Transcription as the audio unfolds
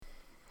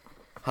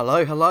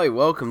Hello,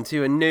 welcome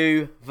to a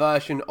new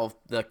version of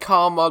the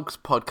Car Mugs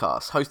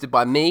podcast, hosted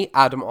by me,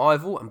 Adam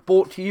Ivel, and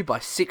brought to you by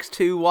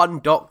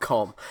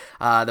 621.com,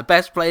 the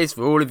best place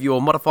for all of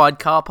your modified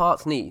car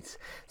parts needs.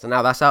 So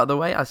now that's out of the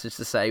way, as just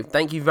to say,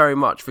 thank you very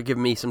much for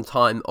giving me some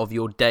time of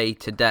your day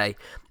today.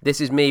 This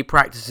is me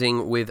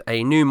practicing with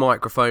a new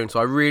microphone, so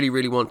I really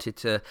wanted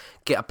to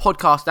get a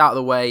podcast out of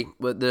the way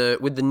with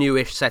the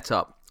newish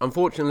setup.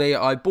 Unfortunately,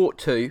 I bought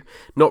two,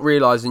 not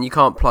realising you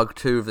can't plug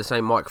two of the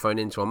same microphone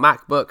into a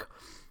MacBook,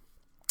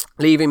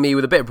 leaving me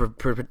with a bit of a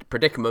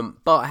predicament,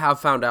 but I have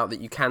found out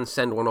that you can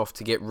send one off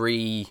to get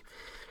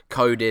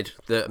recoded.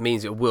 That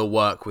means it will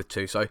work with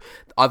two. So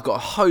I've got a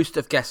host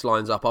of guest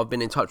lines up. I've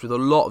been in touch with a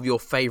lot of your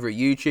favourite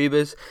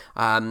YouTubers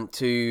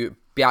to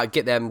be able to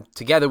get them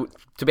together,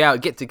 to be able to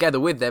get together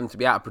with them, to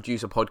be able to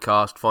produce a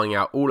podcast, finding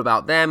out all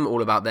about them,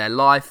 all about their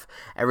life,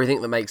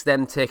 everything that makes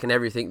them tick and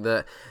everything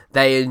that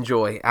they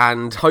enjoy,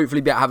 and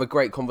hopefully be able to have a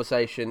great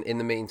conversation in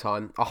the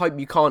meantime. I hope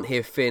you can't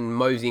hear Finn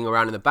moseying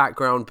around in the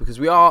background, because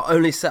we are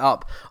only set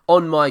up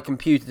on my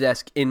computer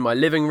desk in my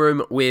living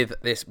room with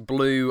this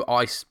blue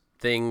ice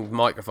thing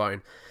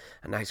microphone.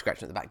 And now he's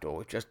scratching at the back door.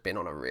 We've just been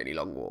on a really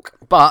long walk.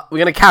 But we're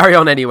going to carry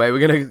on anyway. We're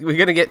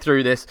going to get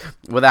through this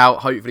without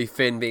hopefully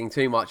Finn being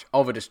too much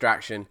of a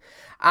distraction.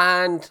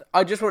 And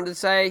I just wanted to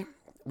say,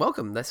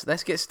 welcome.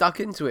 Let's get stuck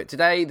into it.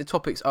 Today, the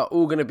topics are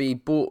all going to be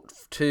brought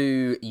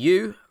to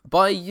you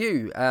by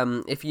you.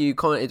 If you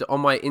commented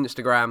on my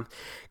Instagram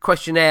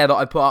questionnaire that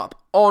I put up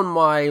on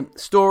my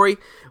story,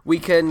 we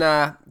can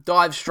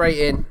dive straight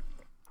in.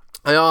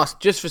 I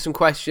asked just for some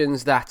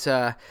questions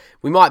that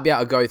we might be able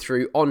to go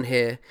through on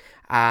here.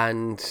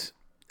 And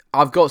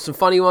I've got some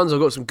funny ones, I've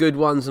got some good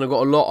ones, and I've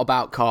got a lot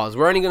about cars.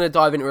 We're only going to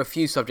dive into a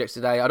few subjects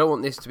today. I don't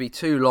want this to be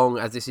too long,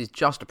 as this is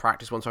just a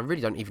practice one, so I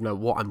really don't even know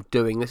what I'm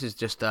doing. This is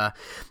just,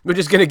 we're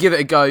just going to give it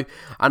a go.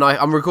 And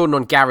I'm recording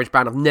on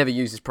GarageBand. I've never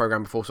used this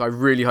program before, so I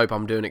really hope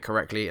I'm doing it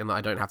correctly and that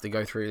I don't have to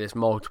go through this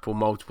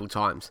multiple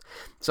times.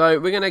 So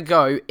we're going to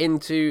go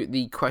into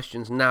the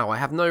questions now. I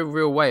have no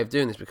real way of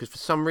doing this because for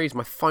some reason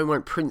my phone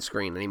won't print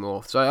screen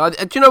anymore. So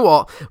do you know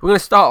what? We're going to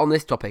start on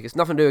this topic. It's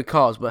nothing to do with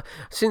cars, but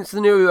since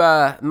the new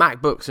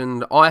MacBooks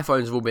and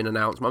iPhones have all been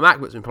announced, my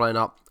MacBook's been playing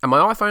up, and my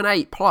iPhone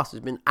 8 Plus has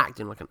been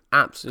acting like an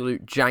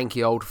absolute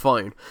janky old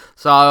phone.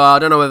 So I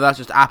don't know whether that's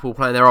just Apple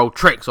playing their old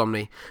tricks on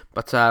me,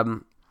 but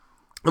I've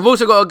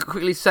also got to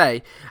quickly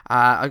say,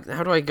 how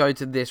do I go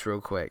to this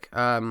real quick?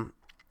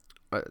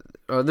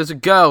 There's a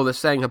girl that's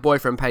saying her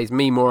boyfriend pays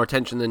me more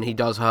attention than he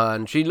does her,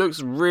 and she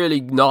looks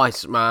really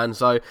nice, man.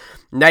 So,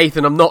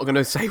 Nathan, I'm not going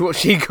to say what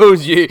she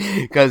calls you,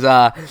 because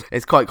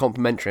it's quite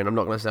complimentary, and I'm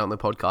not going to say it on the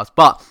podcast.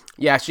 But,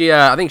 yeah,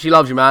 I think she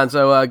loves you, man,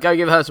 so go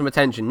give her some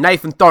attention.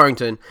 Nathan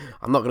Thorrington.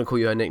 I'm not going to call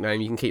you her nickname.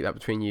 You can keep that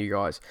between you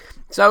guys.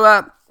 So,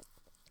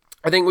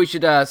 I think we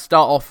should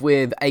start off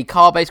with a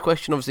car-based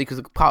question, obviously, because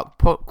the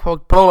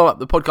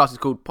podcast is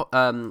called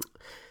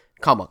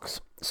Car Mugs.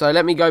 So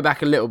let me go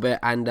back a little bit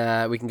and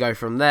we can go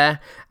from there.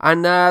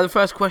 And the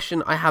first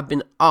question I have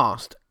been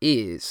asked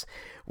is,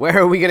 where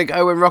are we going to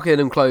go when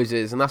Rockingham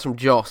closes? And that's from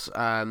Joss.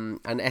 And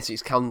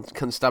Essex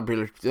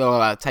Constabulary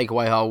take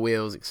away our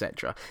wheels,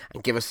 etc.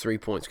 And give us 3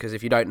 points. Because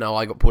if you don't know,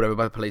 I got pulled over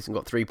by the police and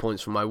got 3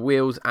 points for my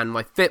wheels and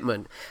my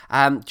fitment.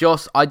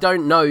 Joss, I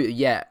don't know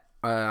yet.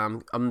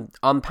 I'm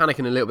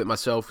panicking a little bit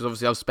myself because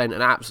obviously I've spent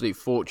an absolute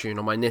fortune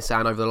on my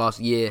Nissan over the last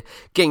year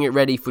getting it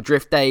ready for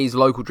drift days,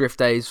 local drift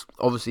days,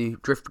 obviously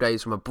drift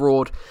days from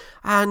abroad,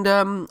 and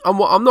I'm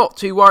not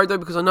too worried though,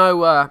 because I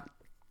know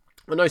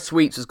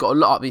Sweets has got a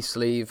lot up his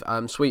sleeve.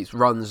 Sweets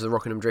runs the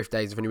Rockingham Drift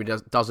Days, if anybody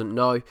doesn't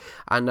know,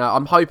 and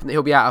I'm hoping that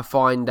he'll be able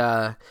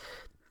to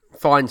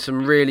find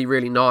some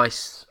really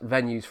nice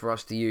venues for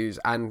us to use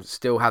and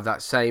still have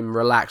that same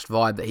relaxed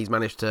vibe that he's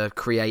managed to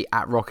create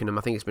at Rockingham.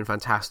 I think it's been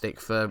fantastic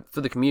for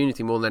the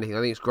community more than anything.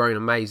 I think it's grown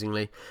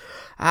amazingly.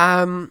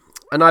 And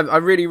I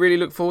really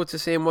look forward to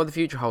seeing what the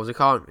future holds. You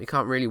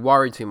can't really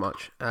worry too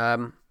much.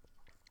 The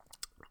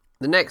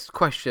next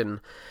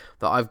question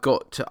that I've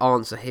got to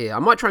answer here, I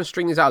might try and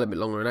string these out a little bit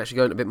longer and actually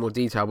go into a bit more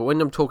detail, but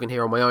when I'm talking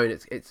here on my own,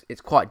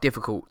 it's quite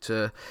difficult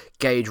to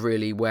gauge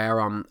really where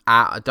I'm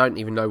at. I don't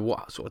even know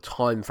what sort of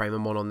time frame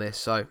I'm on this,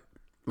 so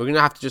we're going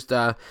to have to just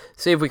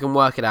see if we can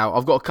work it out.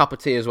 I've got a cup of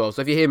tea as well,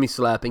 so if you hear me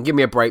slurping, give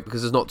me a break,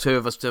 because there's not two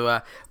of us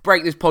to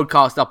break this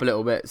podcast up a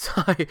little bit.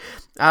 So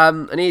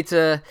I need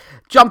to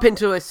jump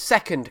into a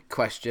second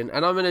question,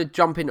 and I'm going to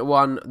jump into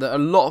one that a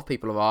lot of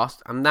people have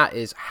asked, and that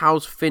is,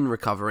 how's Finn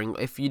recovering?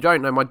 If you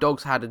don't know, my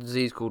dog's had a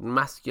disease called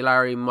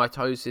muscular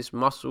mitosis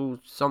muscle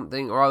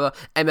something or other,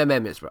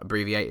 MMM it's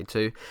abbreviated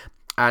to,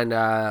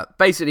 and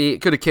basically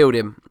it could have killed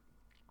him.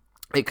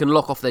 It can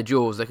lock off their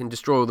jaws, they can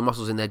destroy all the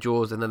muscles in their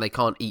jaws, and then they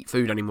can't eat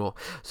food anymore.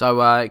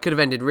 So it could have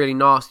ended really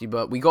nasty,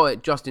 but we got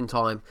it just in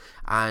time,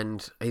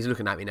 and he's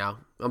looking at me now.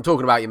 I'm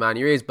talking about you, man,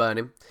 your ear's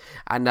burning.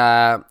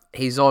 And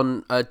he's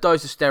on a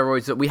dose of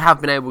steroids that we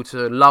have been able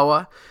to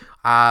lower,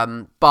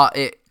 but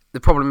the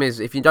problem is,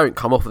 if you don't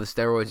come off of the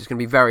steroids, it's going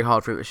to be very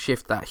hard for him to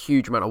shift that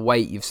huge amount of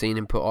weight you've seen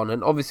him put on.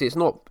 And obviously, it's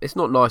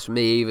not nice for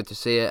me either to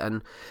see it,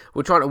 and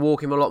we're trying to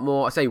walk him a lot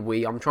more. I say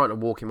I'm trying to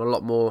walk him a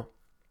lot more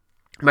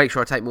make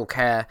sure I take more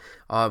care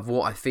of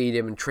what I feed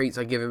him and treats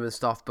I give him and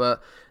stuff.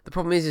 But the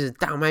problem is he's a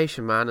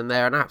Dalmatian, man, and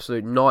they're an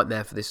absolute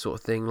nightmare for this sort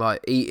of thing,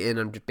 like eating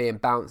and just being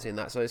bouncy and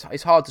that. So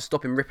it's hard to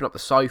stop him ripping up the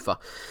sofa.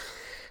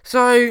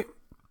 So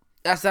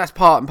that's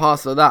part and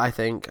parcel of that, I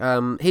think.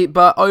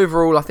 But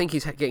overall, I think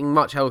he's getting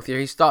much healthier.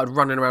 He started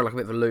running around like a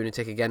bit of a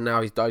lunatic again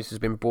now. His dose has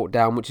been brought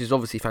down, which is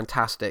obviously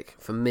fantastic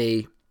for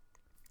me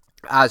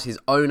as his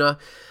owner.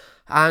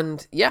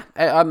 And yeah,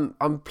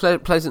 I'm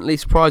pleasantly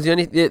surprised. The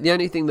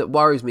only thing that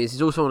worries me is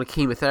he's also on a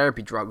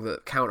chemotherapy drug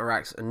that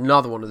counteracts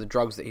another one of the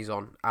drugs that he's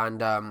on, and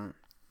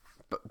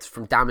but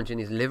from damaging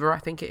his liver, I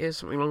think it is,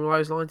 something along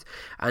those lines.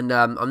 And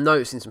I'm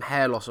noticing some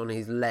hair loss on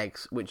his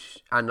legs,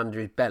 and under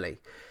his belly.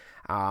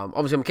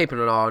 Obviously, I'm keeping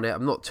an eye on it.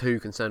 I'm not too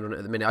concerned on it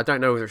at the minute. I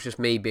don't know whether it's just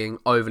me being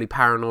overly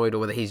paranoid or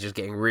whether he's just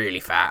getting really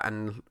fat,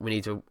 and we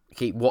need to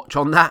keep watch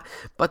on that.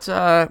 But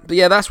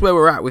yeah, that's where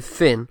we're at with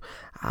Finn.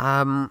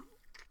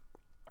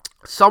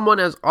 Someone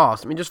has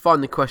asked, let me just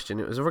find the question.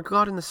 It was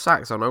regarding the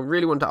Saxo. I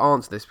really want to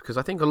answer this because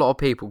I think a lot of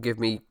people give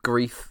me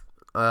grief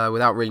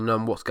without really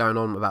knowing what's going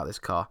on about this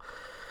car.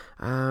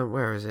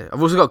 Where is it?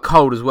 I've also got a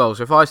cold as well,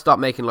 so if I start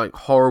making like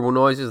horrible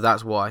noises,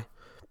 that's why.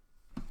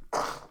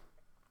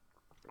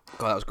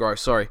 God, that was gross,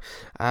 sorry.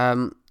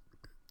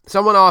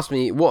 Someone asked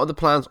me, what are the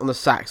plans on the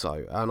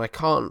Saxo? And I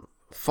can't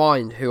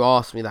find who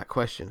asked me that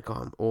question.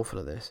 God, I'm awful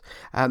at this.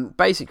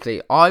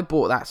 Basically, I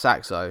bought that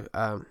Saxo.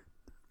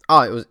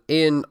 It was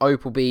Ian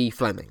Opalby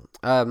Fleming.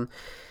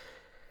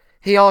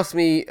 He asked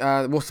me,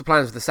 what's the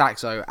plans for the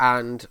Saxo?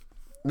 And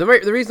the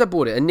reason I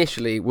bought it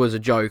initially was a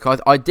joke.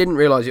 I didn't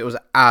realise it was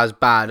as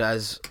bad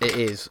as it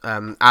is,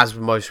 as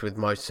with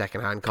most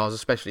second-hand cars,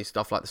 especially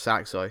stuff like the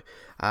Saxo.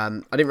 I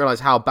didn't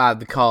realise how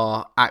bad the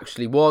car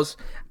actually was,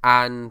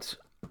 and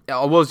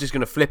I was just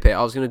going to flip it.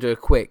 I was going to do a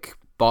quick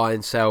buy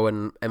and sell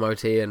and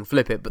MOT and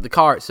flip it, but the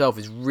car itself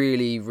is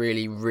really,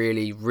 really,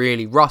 really,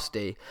 really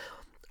rusty.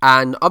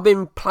 And I've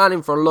been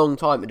planning for a long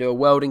time to do a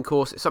welding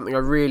course. It's something I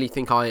really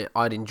think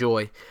I'd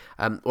enjoy.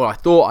 I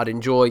thought I'd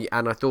enjoy,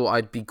 and I thought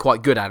I'd be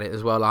quite good at it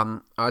as well.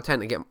 I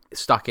tend to get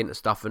stuck into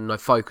stuff, and I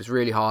focus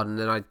really hard, and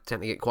then I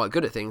tend to get quite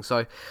good at things.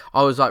 So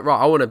I was like, right,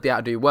 I want to be able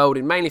to do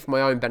welding, mainly for my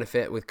own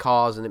benefit with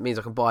cars, and it means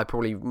I can buy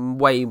probably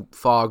way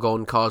far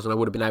gone cars than I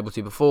would have been able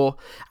to before.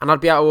 And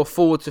I'd be able to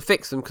afford to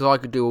fix them because I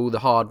could do all the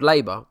hard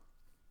labour.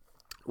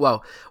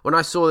 Well, when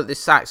I saw that this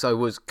Saxo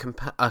was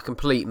a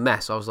complete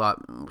mess, I was like,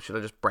 should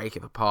I just break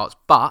it for parts?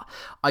 But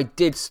I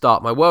did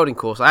start my welding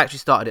course. I actually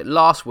started it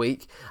last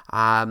week.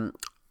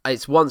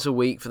 It's once a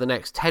week for the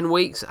next 10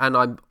 weeks. And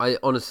I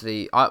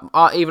honestly,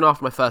 even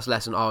after my first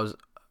lesson, I was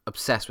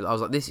obsessed with it. I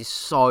was like, this is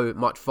so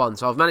much fun.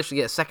 So I've managed to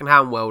get a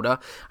second-hand welder.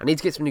 I need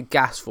to get some new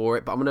gas for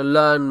it, but I'm going to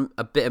learn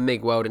a bit of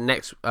MIG welding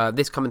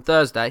this coming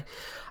Thursday.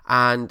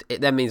 And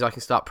it then means I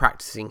can start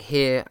practicing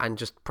here and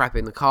just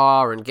prepping the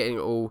car and getting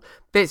all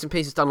bits and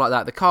pieces done like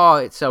that. The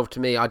car itself, to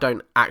me, I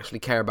don't actually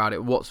care about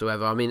it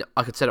whatsoever. I mean,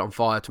 I could set it on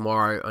fire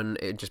tomorrow and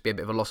it'd just be a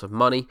bit of a loss of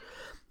money.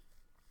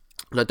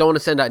 And I don't want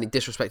to send out any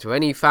disrespect to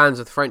any fans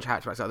of the French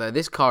hatchbacks out there.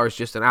 This car is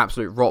just an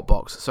absolute rot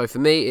box. So for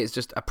me, it's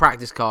just a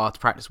practice car to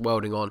practice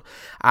welding on.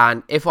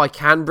 And if I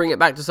can bring it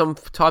back to some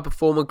type of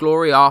form of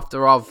glory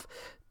after I've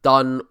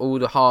done all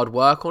the hard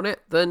work on it,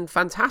 then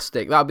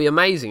fantastic. That would be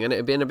amazing, and it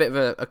would be a bit of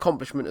an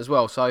accomplishment as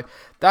well. So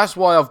that's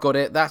why I've got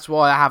it. That's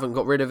why I haven't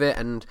got rid of it.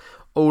 And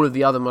all of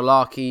the other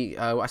malarkey,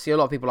 I see a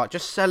lot of people like,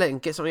 just sell it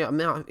and get something out. I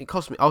mean, it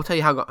cost me, I'll tell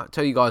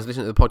you guys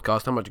listening to the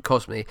podcast how much it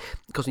cost me.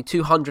 It cost me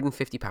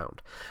 £250.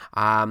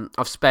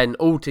 I've spent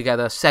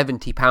altogether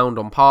 £70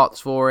 on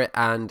parts for it,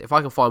 and if I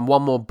can find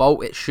one more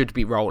bolt, it should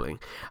be rolling.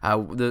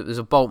 There's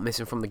a bolt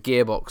missing from the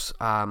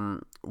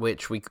gearbox,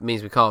 which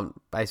means we can't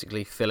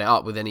basically fill it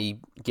up with any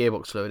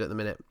gearbox fluid at the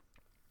minute.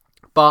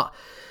 But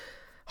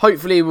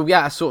hopefully we'll be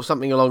able to sort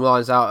something along the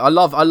lines out. I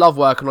love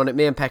working on it.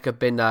 Me and Peck have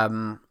been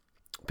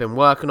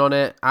working on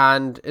it,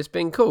 and it's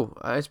been cool.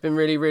 It's been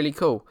really, really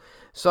cool.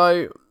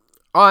 So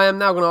I am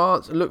now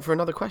going to look for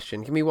another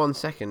question. Give me 1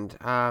 second.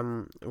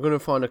 I'm going to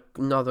find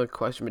another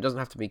question. It doesn't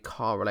have to be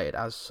car related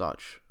as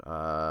such.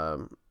 A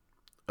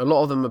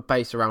lot of them are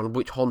based around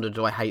which Honda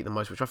do I hate the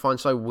most, which I find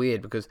so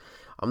weird because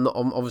I'm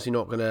obviously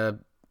not going to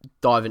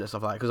dive into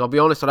stuff like that, because I'll be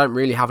honest, I don't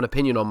really have an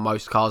opinion on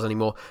most cars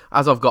anymore.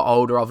 As I've got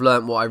older, I've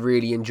learnt what I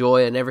really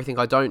enjoy, and everything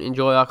I don't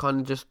enjoy I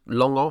kind of just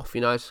long off,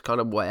 it's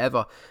kind of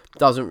whatever.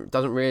 Doesn't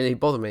really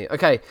bother me.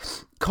 Okay,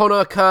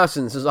 Connor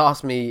Kersons has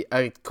asked me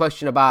a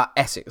question about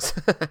Essex.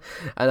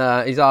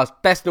 And he's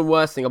asked, best and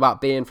worst thing about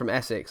being from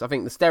Essex. I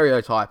think the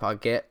stereotype I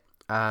get,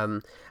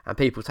 and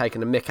people taking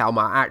the mick out of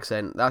my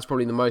accent, that's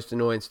probably the most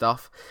annoying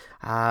stuff.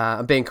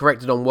 And being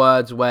corrected on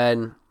words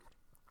when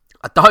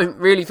I don't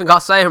really think I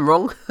say them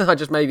wrong. I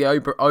just maybe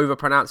over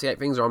pronunciate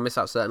things, or I miss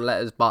out certain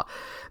letters, but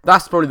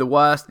that's probably the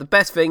worst. The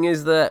best thing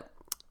is that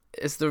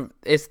it's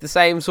the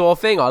same sort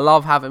of thing. I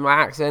love having my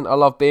accent. I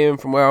love being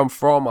from where I'm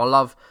from. I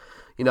love,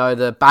 you know,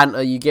 the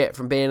banter you get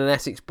from being an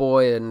Essex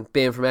boy and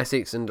being from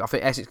Essex, and I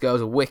think Essex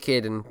girls are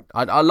wicked, and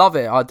I love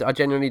it. I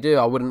genuinely do.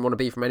 I wouldn't want to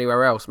be from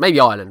anywhere else. Maybe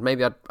Ireland.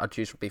 Maybe I'd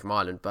choose to be from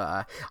Ireland,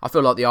 but I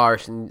feel like the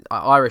Irish and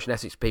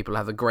Essex people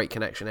have a great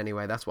connection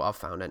anyway. That's what I've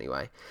found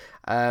anyway.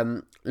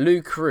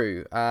 Lou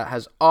Crew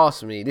has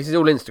asked me, this is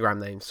all Instagram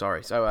names,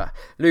 sorry. So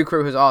Lou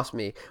Crew has asked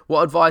me,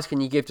 what advice can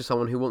you give to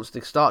someone who wants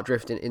to start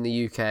drifting in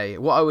the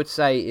UK? What I would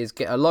say is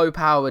get a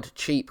low-powered,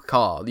 cheap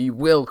car. You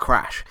will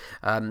crash.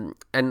 And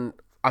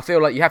I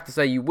feel like you have to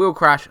say you will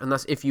crash, and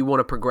that's if you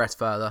want to progress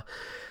further.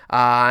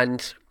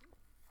 And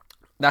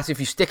that's if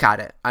you stick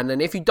at it. And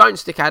then if you don't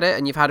stick at it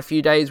and you've had a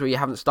few days where you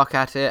haven't stuck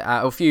at it,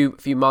 or a few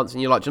months,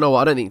 and you're like, do you know what,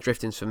 I don't think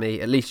drifting's for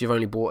me, at least you've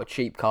only bought a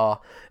cheap car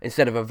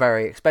instead of a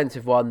very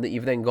expensive one that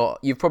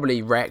you've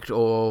probably wrecked,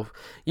 or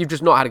you've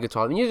just not had a good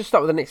time, and you just stuck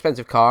with an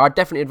expensive car. I'd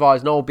definitely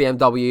advise an old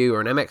BMW or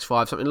an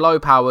MX-5, something low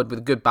powered with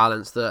a good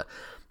balance that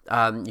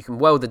you can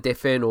weld the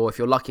diff in, or if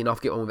you're lucky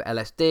enough, get one with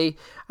LSD,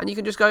 and you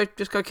can just go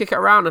kick it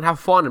around and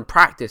have fun and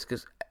practice,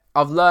 because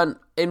I've learned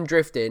in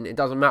drifting, it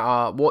doesn't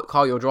matter what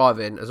car you're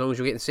driving, as long as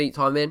you're getting seat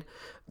time in,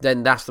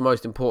 then that's the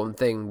most important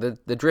thing.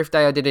 The drift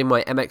day I did in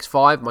my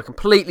MX-5, my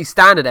completely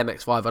standard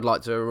MX-5, I'd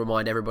like to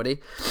remind everybody,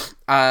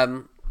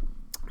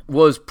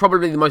 was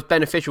probably the most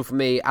beneficial for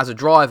me as a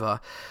driver,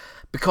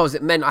 because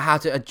it meant I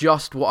had to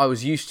adjust what I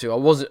was used to.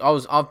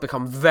 I've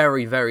become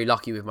very, very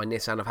lucky with my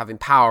Nissan of having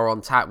power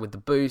on tap with the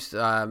boost,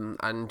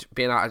 and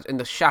being out, and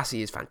the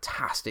chassis is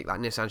fantastic. That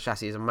Nissan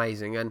chassis is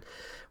amazing, and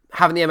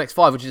having the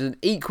MX-5, which is an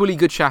equally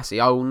good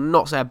chassis, I will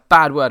not say a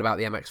bad word about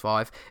the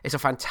MX-5. It's a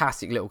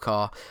fantastic little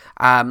car.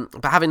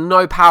 But having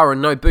no power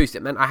and no boost,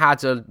 it meant I had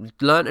to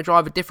learn to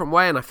drive a different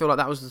way, and I feel like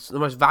that was the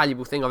most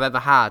valuable thing I've ever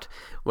had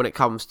when it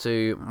comes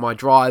to my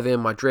driving,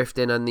 my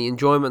drifting, and the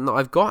enjoyment that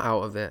I've got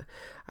out of it.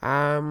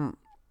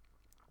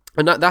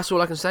 And that's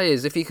all I can say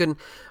is, if you can,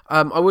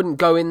 I wouldn't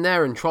go in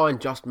there and try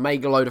and just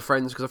make a load of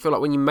friends, because I feel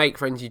like when you make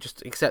friends, you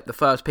just accept the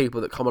first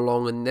people that come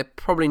along, and they're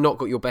probably not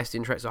got your best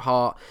interests at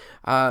heart.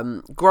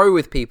 Grow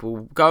with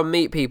people, go and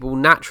meet people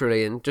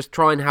naturally, and just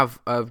try and have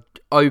a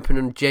open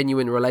and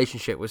genuine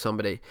relationship with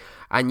somebody,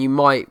 and you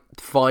might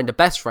find a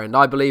best friend.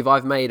 I believe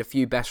I've made a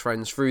few best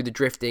friends through the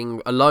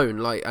drifting alone,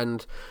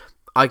 and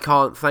I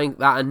can't thank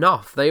that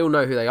enough. They all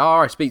know who they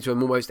are. I speak to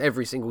them almost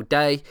every single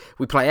day.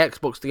 We play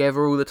Xbox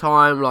together all the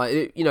time.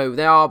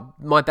 They are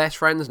my best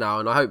friends now,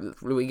 and I hope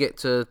that we get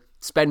to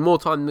spend more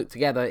time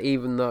together,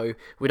 even though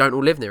we don't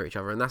all live near each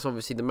other. And that's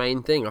obviously the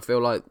main thing. I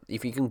feel like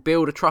if you can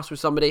build a trust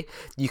with somebody,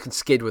 you can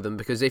skid with them,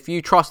 because if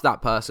you trust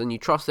that person, you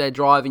trust their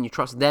driving, you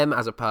trust them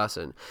as a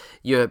person,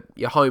 you're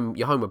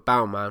homeward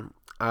bound, man.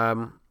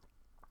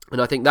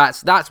 And I think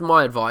that's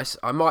my advice.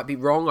 I might be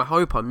wrong. I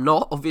hope I'm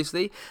not,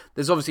 obviously.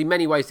 There's obviously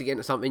many ways to get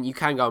into something. You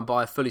can go and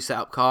buy a fully set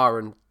up car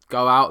and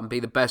go out and be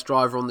the best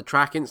driver on the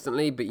track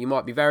instantly, but you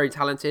might be very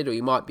talented, or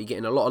you might be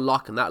getting a lot of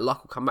luck, and that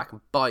luck will come back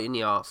and bite you in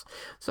the arse.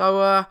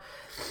 So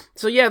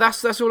yeah,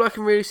 that's all I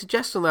can really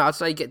suggest on that. I'd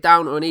say get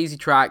down to an easy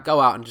track,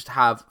 go out and just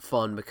have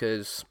fun,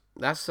 because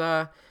that's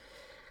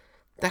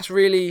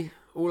really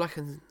all I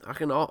can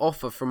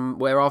offer from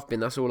where I've been.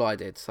 That's all I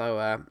did.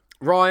 So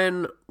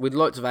Ryan, with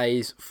lots of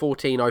A's,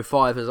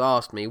 1405, has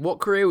asked me, what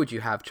career would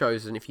you have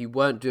chosen if you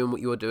weren't doing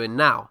what you're doing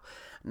now?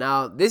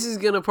 Now, this is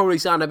going to probably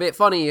sound a bit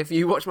funny if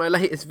you watch my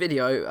latest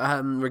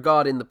video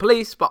regarding the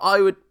police, but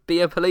I would be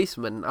a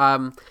policeman.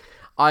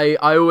 I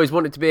always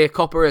wanted to be a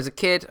copper as a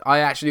kid. I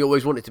actually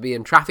always wanted to be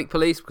in traffic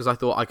police, because I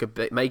thought I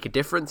could make a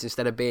difference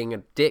instead of being a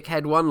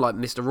dickhead one like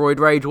Mr. Roid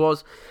Rage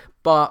was.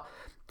 But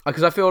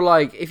because I feel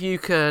like if you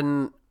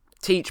can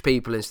teach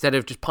people instead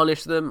of just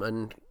punish them,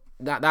 and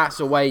that's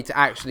a way to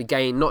actually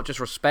gain not just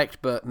respect,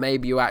 but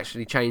maybe you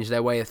actually change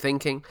their way of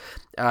thinking.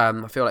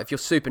 I feel like if you're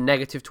super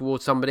negative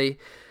towards somebody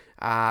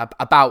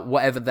about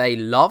whatever they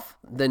love,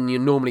 then you're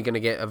normally going to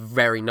get a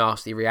very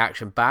nasty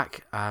reaction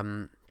back.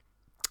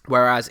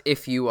 Whereas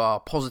if you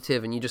are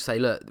positive and you just say,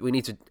 look, we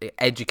need to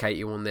educate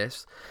you on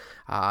this.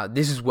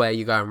 This is where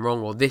you're going wrong,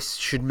 or this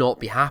should not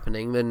be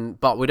happening.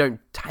 But we don't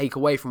take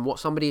away from what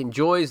somebody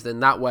enjoys. Then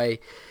that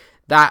way,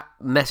 that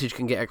message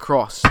can get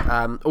across.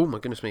 Oh my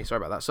goodness me, sorry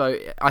about that. So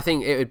I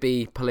think it would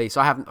be police.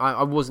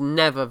 I was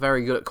never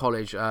very good at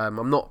college.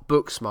 I'm not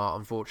book smart,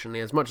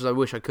 unfortunately, as much as I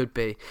wish I could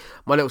be.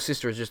 My little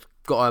sister has just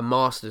got a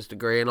master's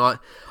degree, and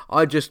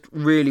I just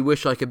really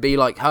wish I could be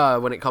like her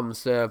when it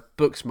comes to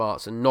book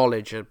smarts and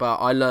knowledge. But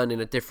I learn in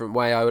a different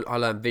way. I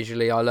learn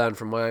visually. I learn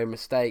from my own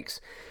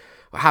mistakes.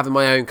 Having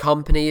my own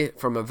company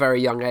from a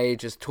very young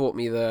age has taught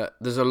me that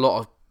there's a lot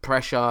of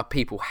pressure.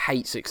 People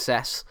hate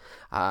success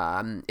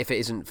if it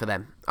isn't for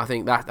them. I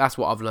think that's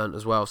what I've learned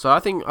as well. So I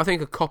think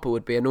a copper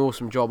would be an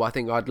awesome job. I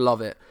think I'd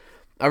love it.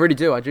 I really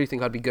do. I do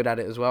think I'd be good at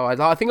it as well.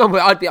 I think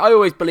I'd be. I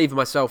always believe in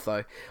myself,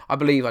 though. I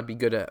believe I'd be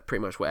good at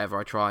pretty much whatever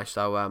I try.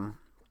 So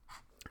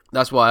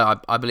that's why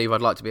I believe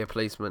I'd like to be a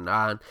policeman.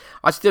 And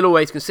I still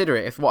always consider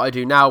it. If what I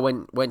do now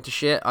went to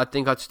shit, I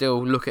think I'd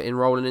still look at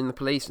enrolling in the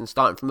police and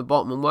starting from the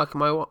bottom and working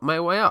my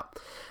way up.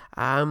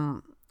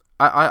 That's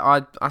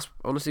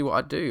honestly what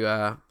I'd do.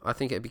 I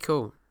think it'd be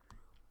cool.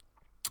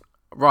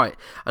 Right,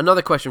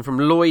 another question from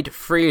Lloyd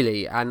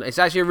Freely, and it's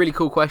actually a really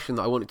cool question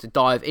that I wanted to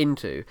dive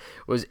into,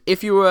 was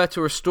if you were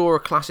to restore a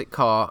classic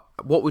car,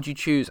 what would you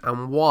choose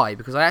and why?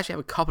 Because I actually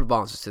have a couple of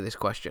answers to this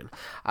question.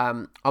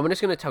 I'm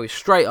just going to tell you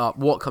straight up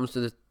what comes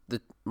to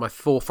my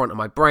forefront of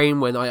my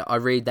brain when I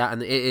read that,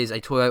 and it is a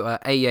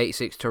Toyota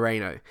AE86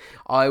 Terreno.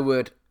 I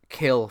would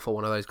kill for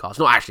one of those cars.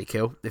 Not actually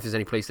kill, if there's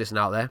any police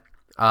listening out there.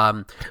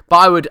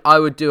 But I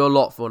would do a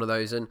lot for one of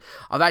those, and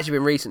I've actually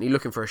been recently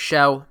looking for a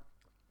Shell.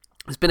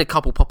 There's been a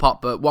couple pop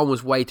up, but one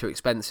was way too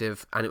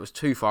expensive and it was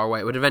too far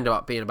away. It would have ended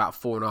up being about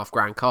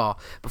 $4,500 car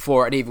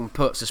before I'd even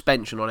put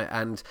suspension on it,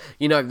 and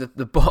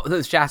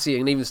the chassis,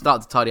 and even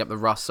start to tidy up the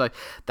rust. So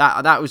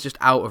that was just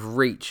out of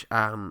reach.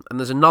 And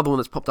there's another one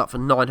that's popped up for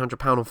 £900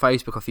 on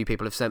Facebook. A few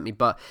people have sent me,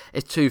 but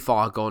it's too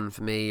far gone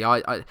for me.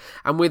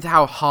 And with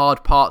how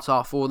hard parts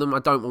are for them, I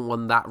don't want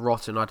one that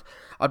rotten.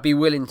 I'd be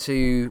willing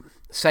to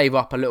save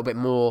up a little bit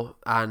more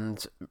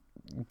and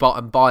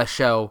buy a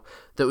Shell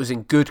that was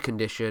in good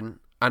condition.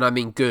 And I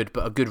mean good,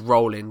 but a good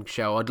rolling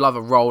Shell. I'd love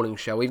a rolling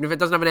Shell, even if it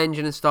doesn't have an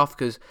engine and stuff,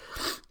 because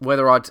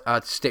whether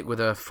I'd stick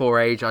with a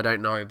 4Age, I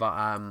don't know.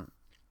 But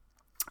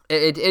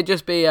it'd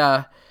just be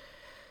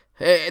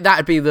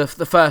that'd be the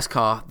first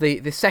car.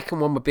 The second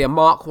one would be a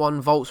Mark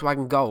 1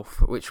 Volkswagen Golf,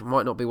 which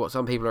might not be what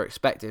some people are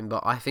expecting,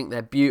 but I think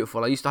they're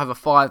beautiful. I used to have a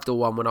 5-door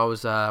one when I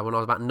was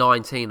about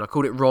 19. I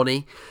called it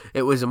Ronnie.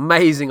 It was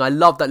amazing. I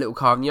loved that little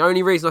car, and the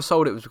only reason I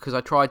sold it was because I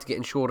tried to get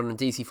insured on a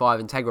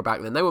DC5 Integra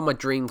back then. They were my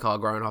dream car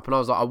growing up, and I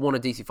was like, I want a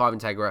DC5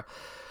 Integra.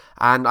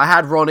 And I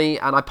had Ronnie,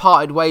 and I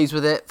parted ways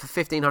with it for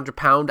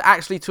 £1,500,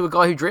 actually to a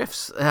guy who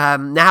drifts.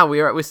 Now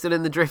we're still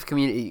in the drift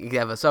community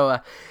together, so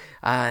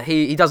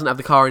he doesn't have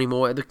the car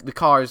anymore. The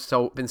car has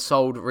been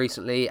sold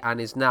recently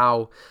and is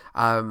now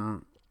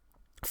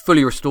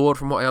fully restored,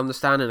 from what I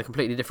understand, in a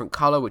completely different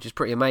colour, which is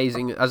pretty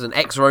amazing. As an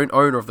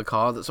ex-owner of the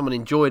car, that someone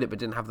enjoyed it but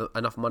didn't have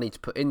enough money to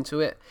put into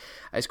it.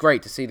 It's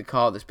great to see the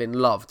car that's been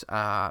loved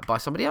by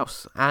somebody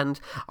else. And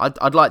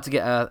I'd like to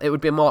get it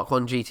would be a Mark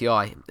 1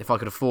 GTI if I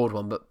could afford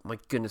one, but my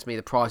goodness me,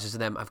 the prices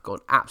of them have gone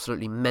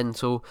absolutely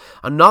mental.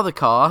 Another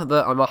car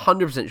that I'm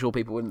 100% sure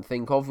people wouldn't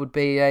think of would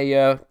be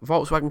a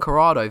Volkswagen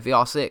Corrado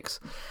VR6.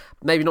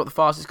 Maybe not the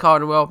fastest car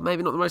in the world,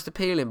 maybe not the most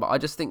appealing, but I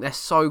just think they're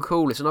so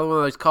cool. It's another one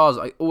of those cars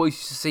I always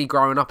used to see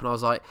growing up, and I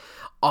was like,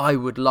 I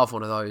would love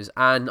one of those.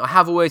 And I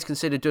have always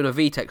considered doing a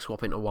VTEC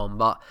swap into one,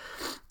 but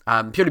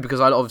purely because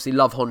I obviously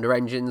love Honda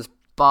engines.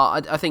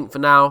 But I think for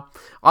now,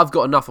 I've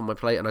got enough on my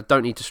plate, and I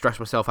don't need to stress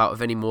myself out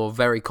with any more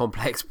very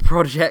complex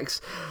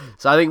projects.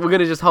 So I think we're going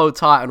to just hold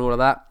tight on all of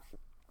that.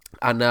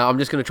 And I'm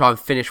just going to try and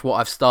finish what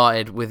I've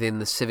started within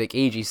the Civic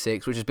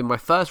EG6, which has been my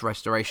first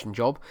restoration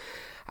job.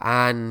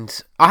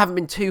 And I haven't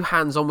been too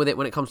hands-on with it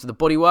when it comes to the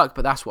bodywork,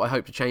 but that's what I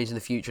hope to change in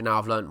the future now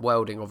I've learnt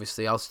welding,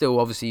 obviously. I'll still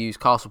obviously use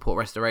Castleport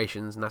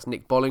Restorations, and that's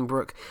Nick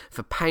Bolingbroke,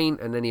 for paint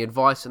and any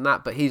advice on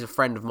that, but he's a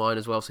friend of mine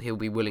as well, so he'll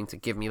be willing to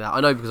give me that.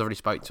 I know because I've already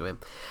spoke to him.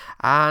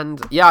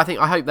 And yeah,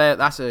 I hope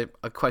that's a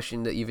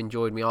question that you've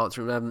enjoyed me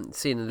answering,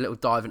 seeing a little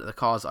dive into the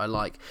cars that I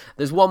like.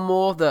 There's one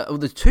more,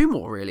 there's two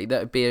more really,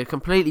 that would be a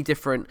completely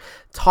different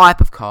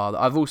type of car that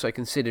I've also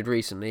considered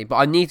recently, but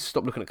I need to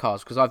stop looking at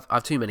cars because I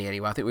have too many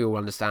anyway. I think we all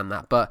understand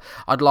that, but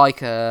I'd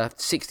like a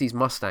 60s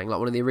Mustang, like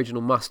one of the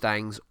original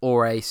Mustangs,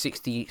 or a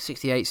 68,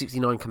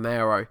 69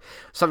 Camaro,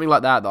 something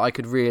like that I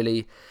could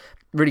really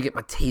get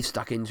my teeth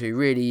stuck into,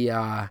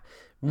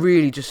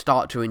 really just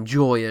start to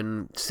enjoy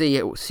and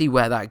see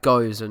where that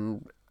goes.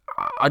 And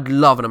I'd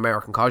love an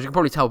American car. As you can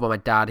probably tell by my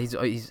dad, he's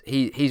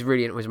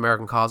really into his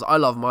American cars. I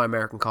love my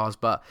American cars,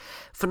 but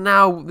for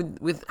now,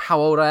 with how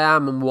old I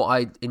am and what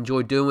I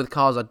enjoy doing with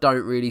cars, I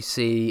don't really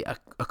see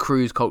a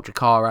cruise culture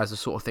car as the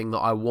sort of thing that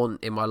I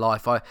want in my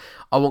life. I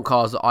want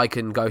cars that I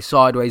can go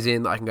sideways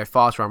in, that I can go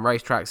fast around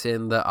racetracks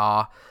in, that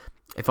are,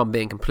 if I'm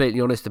being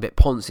completely honest, a bit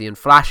poncy and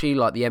flashy,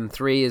 like the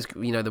M3 is,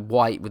 the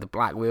white with the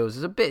black wheels.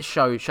 It's a bit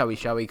showy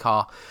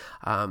car,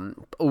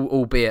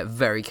 albeit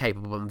very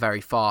capable and very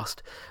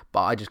fast,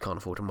 but I just can't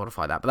afford to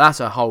modify that. But that's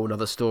a whole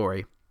other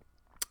story.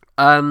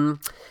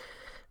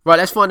 Right,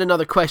 let's find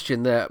another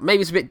question that maybe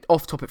it's a bit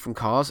off topic from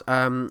cars.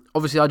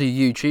 Obviously, I do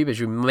YouTube, as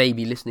you may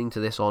be listening to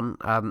this on.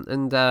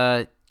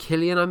 And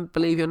Killian, I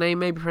believe your name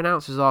may be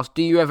pronounced, has asked,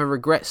 do you ever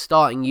regret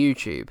starting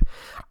YouTube?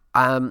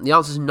 The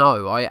answer is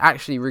no. I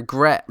actually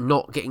regret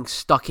not getting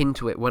stuck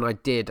into it when I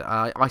did.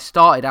 I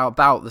started out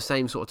about the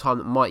same sort of time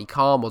that Mighty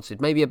Car Mods did,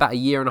 maybe about a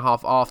year and a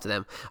half after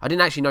them. I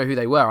didn't actually know who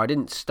they were. I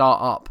didn't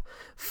start up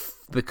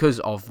because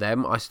of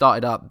them. I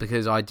started up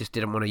because I just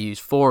didn't want to use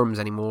forums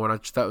anymore, and I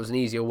just felt it was an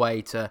easier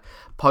way to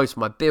post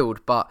my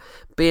build. But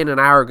being an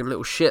arrogant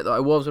little shit that I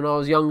was when I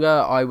was younger,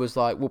 I was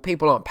like, well,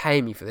 people aren't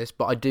paying me for this,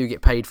 but I do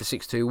get paid for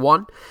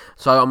 621,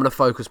 so I'm going to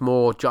focus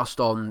more just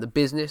on the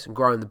business and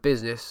growing the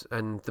business,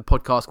 and the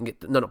podcast can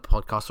get, no, not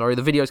podcast, sorry,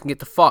 the videos can get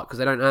to fuck because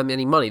they don't earn me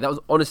any money. That was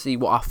honestly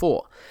what I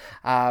thought.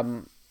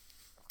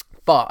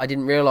 But I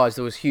didn't realise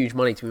there was huge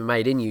money to be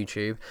made in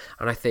YouTube,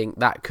 and I think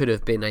that could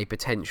have been a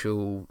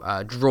potential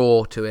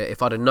draw to it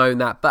if I'd have known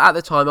that. But at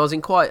the time, I was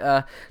in quite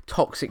a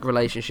toxic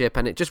relationship,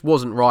 and it just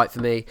wasn't right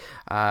for me.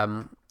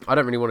 I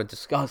don't really want to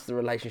discuss the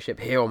relationship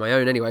here on my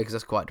own anyway, because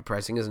that's quite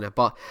depressing, isn't it?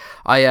 But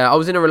I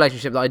was in a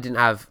relationship that I didn't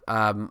have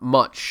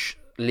much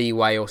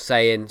leeway or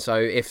say in. So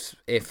if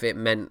it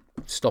meant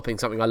stopping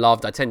something I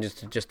loved, I tended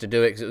just to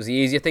do it because it was the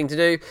easier thing to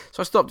do.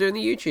 So I stopped doing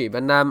the YouTube,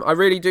 and I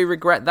really do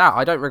regret that.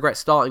 I don't regret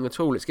starting at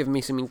all. It's given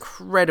me some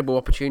incredible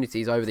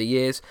opportunities over the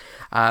years.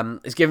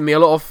 It's given me a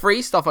lot of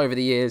free stuff over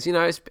the years. You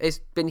know, it's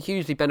been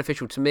hugely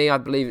beneficial to me. I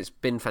believe it's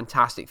been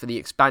fantastic for the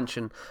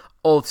expansion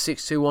of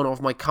 621,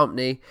 of my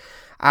company.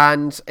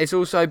 And it's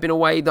also been a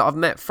way that I've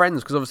met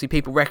friends, because obviously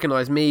people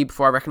recognise me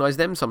before I recognise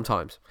them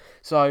sometimes.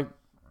 So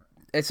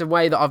it's a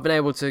way that I've been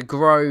able to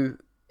grow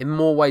in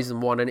more ways than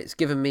one, and it's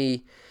given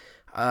me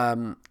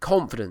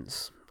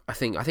confidence. I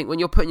think when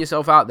you're putting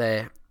yourself out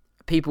there,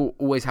 people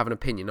always have an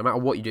opinion, no matter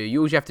what you do.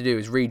 All you have to do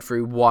is read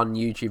through one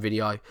YouTube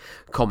video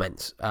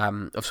comments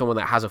of someone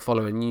that has a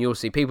following, and you'll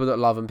see people that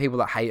love them, people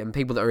that hate them,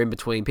 people that are in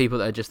between, people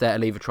that are just there to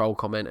leave a troll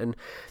comment, and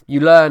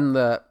you learn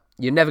that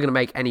you're never going to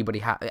make everybody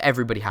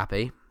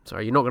happy.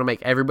 Sorry, you're not going to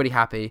make everybody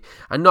happy.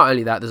 And not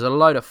only that, there's a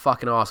load of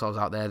fucking arseholes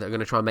out there that are going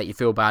to try and make you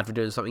feel bad for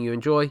doing something you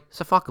enjoy.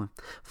 So fuck them.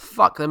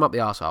 Fuck them up the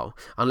arsehole.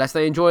 Unless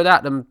they enjoy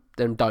that, then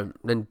don't.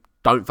 Then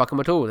don't fuck them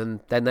at all. Then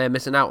they're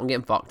missing out on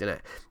getting fucked in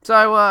it.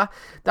 So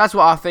that's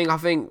what I think. I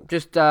think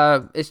just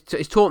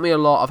it's taught me a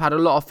lot. I've had a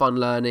lot of fun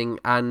learning,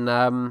 and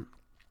I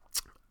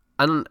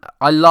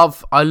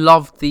love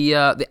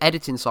the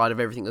editing side of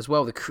everything as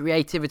well. The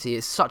creativity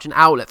is such an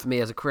outlet for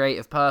me as a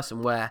creative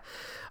person, where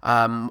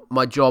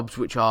my jobs,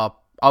 which are,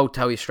 I'll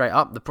tell you straight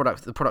up, the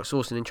product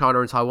sourcing in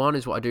China and Taiwan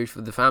is what I do for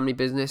the family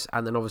business,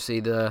 and then obviously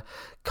the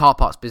car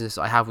parts business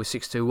that I have with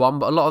 621.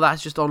 But a lot of that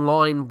is just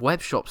online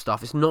web shop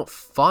stuff. It's not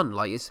fun.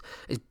 Like, it's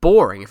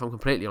boring, if I'm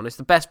completely honest.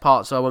 The best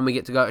parts are when we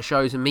get to go to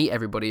shows and meet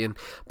everybody and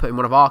putting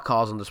one of our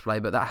cars on display,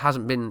 but that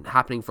hasn't been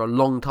happening for a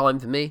long time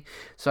for me.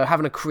 So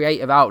having a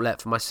creative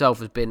outlet for myself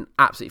has been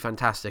absolutely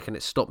fantastic, and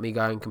it's stopped me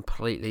going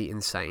completely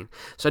insane.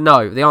 So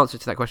no, the answer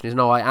to that question is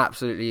no. I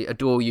absolutely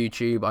adore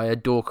YouTube. I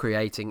adore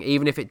creating,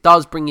 even if it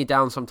does bring you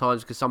down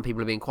sometimes, because some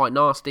people are being quite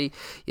nasty.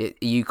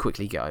 You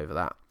quickly get over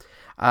that.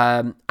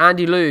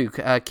 Andy Luke,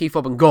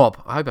 Keyfob and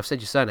Gob, I hope I've said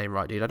your surname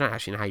right, dude. I don't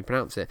actually know how you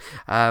pronounce it.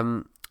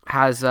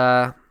 Has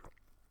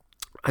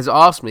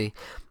asked me,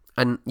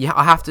 and yeah,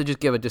 I have to just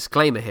give a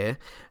disclaimer here.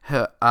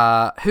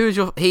 Who's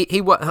your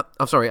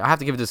I'm sorry, I have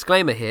to give a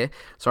disclaimer here.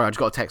 Sorry, I just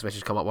got a text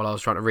message come up while I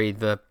was trying to read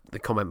the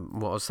comment,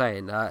 what I was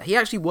saying. He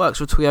actually works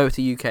for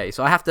Toyota UK,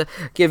 so I have to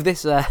give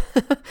this a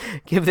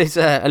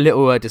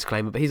little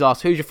disclaimer. But he's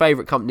asked, who's your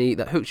favourite company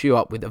that hooks you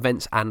up with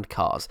events and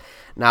cars?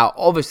 Now,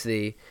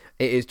 obviously,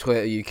 it is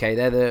Toyota UK.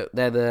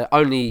 They're the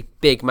only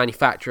big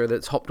manufacturer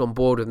that's hopped on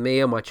board with me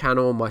on my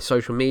channel, on my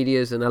social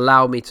medias, and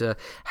allow me to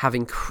have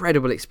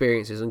incredible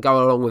experiences and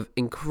go along with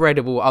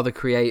incredible other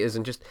creators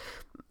and just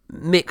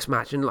mix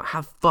match and like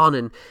have fun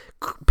and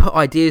put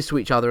ideas to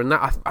each other, and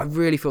that I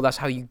really feel that's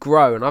how you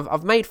grow. And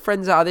I've made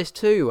friends out of this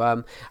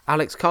too.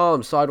 Alex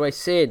Calm, Sideways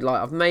Sid, like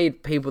I've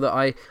made people that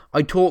I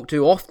talk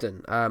to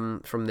often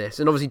from this,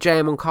 and obviously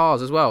JM on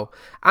Cars as well,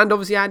 and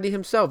obviously Andy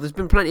himself. There's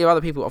been plenty of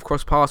other people I've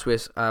crossed paths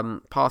with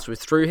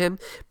through him,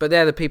 but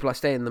they're the people I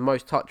stay in the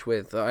most touch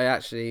with. I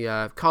actually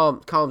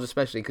Calm's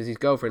especially, because his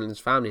girlfriend and his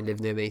family live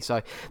near me,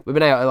 so we've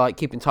been able to like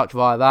keep in touch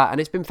via that, and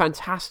it's been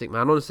fantastic,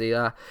 man, honestly.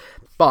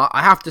 But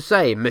I have to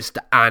say, Mr.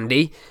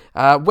 Andy,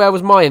 where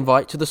was my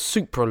invite to the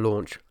Supra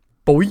launch?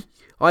 Boy,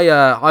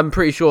 I'm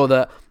pretty sure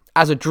that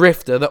as a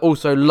drifter that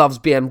also loves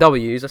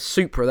BMWs, a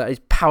Supra that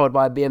is powered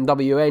by a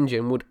BMW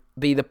engine would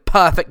be the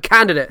perfect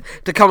candidate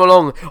to come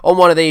along on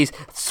one of these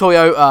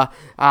Toyota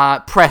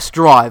press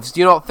drives.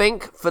 Do you not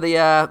think for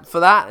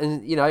that?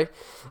 And you know,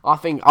 I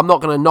think I'm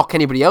not going to knock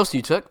anybody else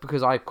you took,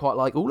 because I quite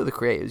like all of the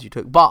creators you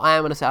took, but I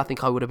am going to say I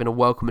think I would have been a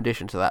welcome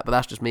addition to that. But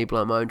that's just me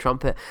blowing my own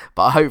trumpet.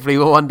 But hopefully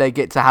we'll one day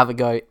get to have a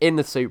go in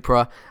the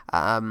Supra,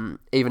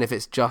 even if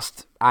it's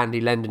just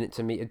Andy lending it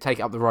to me and take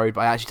it up the road,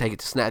 but I actually take it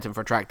to Snetterton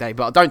for a track day.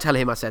 But don't tell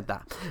him I said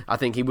that. I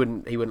think he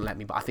wouldn't let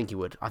me, but I think he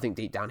would. I think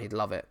deep down he'd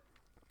love it.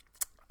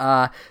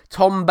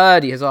 Tom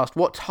Birdie has asked,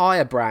 what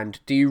tyre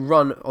brand do you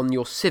run on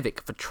your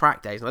Civic for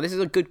track days? Now, this is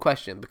a good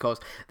question, because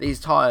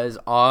these tyres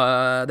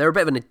they're a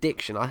bit of an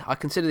addiction. I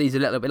consider these a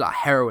little bit like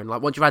heroin.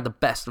 Like, once you've had the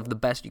best of the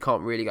best, you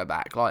can't really go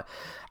back. Like,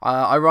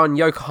 I run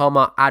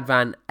Yokohama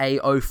Advan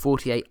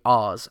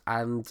A048Rs,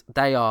 and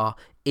they are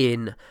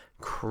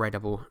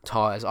incredible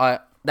tyres.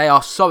 They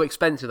are so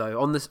expensive, though.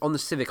 On the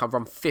Civic, I've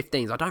run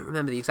 15s. I don't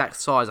remember the exact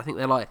size. I think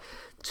they're like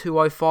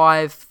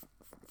 205...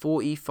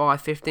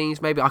 45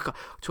 15s, maybe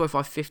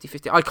 205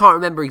 50. I can't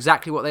remember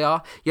exactly what they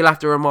are. You'll have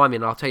to remind me,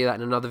 and I'll tell you that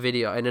in another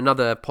video, in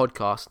another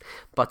podcast.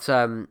 But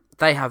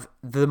they have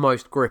the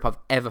most grip I've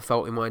ever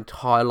felt in my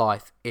entire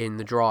life in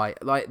the dry.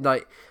 Like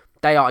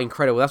they are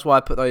incredible. That's why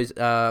I put those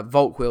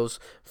Volt wheels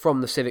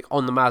from the Civic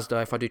on the Mazda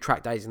if I do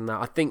track days and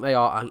that. I think they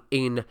are an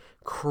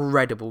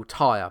incredible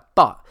tyre.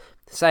 But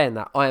saying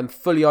that, I am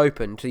fully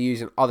open to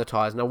using other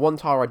tyres. Now, one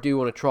tyre I do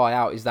want to try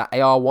out is that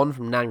AR1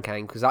 from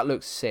Nankang, because that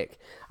looks sick.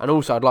 And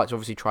also, I'd like to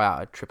obviously try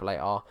out a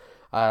 888R.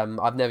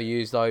 I've never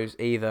used those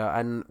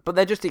either, but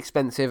they're just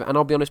expensive. And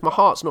I'll be honest, my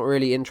heart's not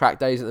really in track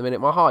days at the minute.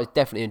 My heart is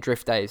definitely in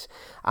drift days.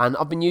 And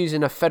I've been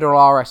using a Federal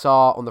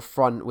RSR on the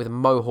front with a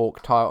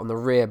Mohawk tyre on the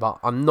rear, but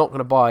I'm not going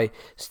to buy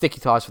sticky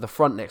tyres for the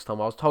front next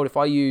time. I was told if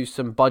I use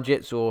some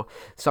budgets or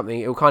something,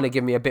 it will kind of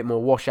give me a bit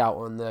more washout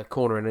on the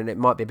corner, and it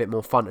might be a bit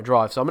more fun to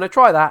drive. So I'm going to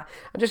try that.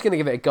 I'm just going to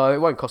give it a go.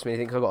 It won't cost me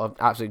anything because I've got an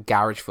absolute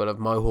garage full of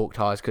Mohawk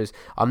tyres, because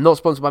I'm not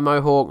sponsored by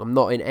Mohawk. I'm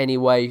not in any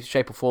way,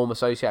 shape or form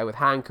associated with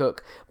Hankook,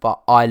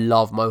 but I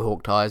love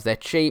Mohawk tyres. They're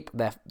cheap,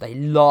 they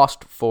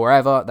last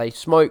forever, they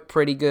smoke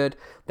pretty good,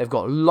 they've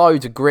got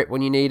loads of grip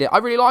when you need it. I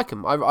really like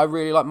them. I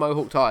really like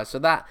Mohawk tyres. So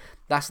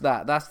that's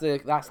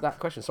that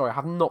question. Sorry, I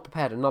have not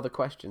prepared another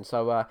question,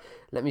 so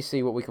let me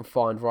see what we can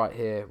find right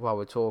here while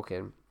we're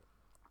talking.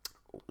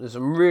 There's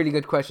some really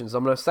good questions.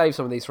 I'm going to save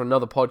some of these for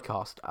another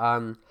podcast.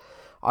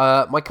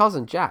 My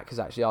cousin Jack has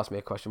actually asked me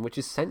a question, which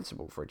is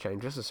sensible for a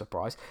change, just a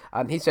surprise.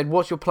 He said,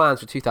 what's your plans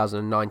for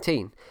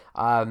 2019?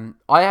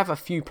 I have a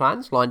few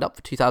plans lined up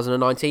for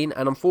 2019,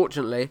 and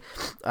unfortunately,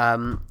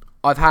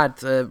 I've had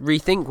to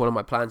rethink one of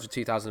my plans for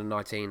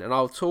 2019, and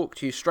I'll talk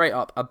to you straight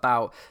up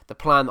about the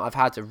plan that I've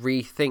had to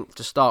rethink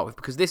to start with,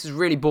 because this has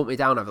really brought me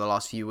down over the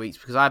last few weeks,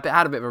 because I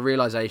had a bit of a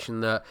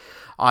realisation that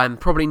I'm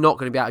probably not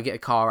going to be able to get a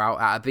car out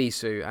at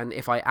Ebisu, and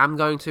if I am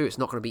going to, it's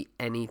not going to be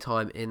any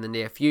time in the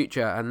near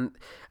future. And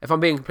if I'm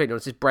being completely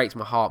honest, this breaks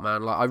my heart,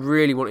 man. Like, I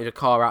really wanted a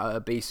car out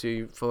at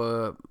Ebisu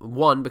for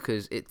one,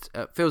 because it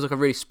feels like a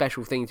really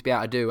special thing to be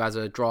able to do as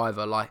a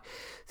driver, like,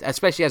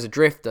 especially as a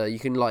drifter. You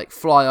can like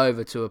fly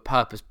over to a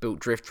purpose-built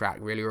drift track,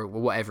 really, or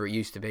whatever it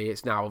used to be.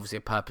 It's now obviously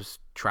a purpose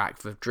track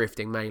for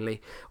drifting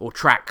mainly, or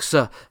tracks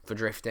for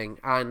drifting,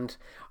 and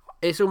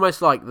it's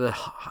almost like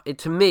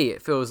to me,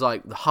 it feels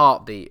like the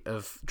heartbeat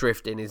of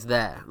drifting is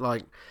there.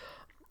 Like,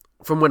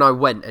 from when I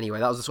went anyway,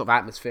 that was the sort of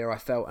atmosphere I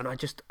felt, and I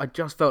just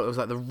felt it was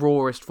like the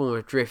rawest form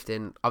of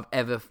drifting I've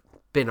ever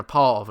been a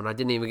part of, and I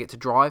didn't even get to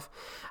drive.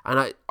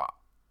 And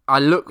I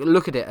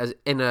look at it as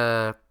in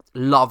a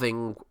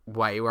loving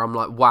way, where I'm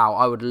like, wow,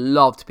 I would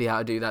love to be able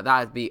to do that.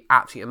 That'd be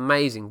absolutely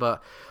amazing.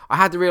 But I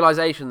had the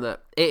realization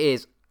that it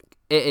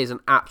is an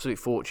absolute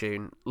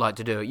fortune, like,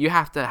 to do it. You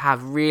have to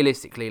have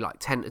realistically like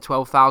 £10,000 to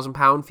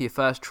 £12,000 for your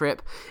first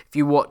trip. If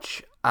you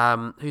watch,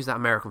 who's that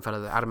American fella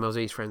that Adam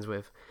Milz's friends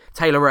with,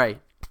 Taylor Ray.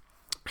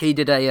 He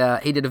did a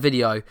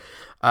video,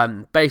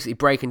 basically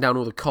breaking down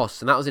all the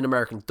costs, and that was in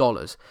American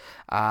dollars.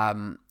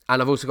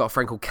 And I've also got a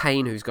friend called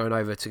Kane who's going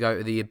over to go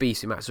to the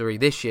Ebisu Matsuri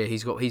this year.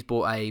 He's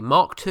bought a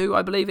Mark II,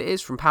 I believe it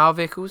is, from Power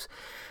Vehicles,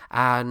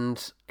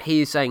 and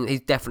he's saying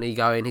he's definitely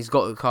going. He's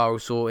got the car all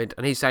sorted,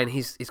 and he's saying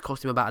it's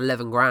cost him about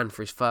 11 grand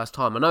for his first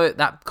time. I know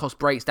that cost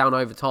breaks down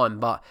over time,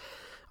 but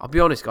I'll be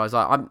honest, guys.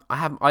 Like,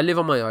 I live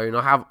on my own.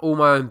 I have all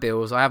my own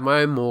bills. I have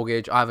my own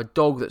mortgage. I have a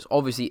dog that's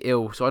obviously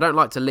ill, so I don't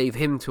like to leave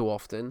him too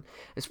often,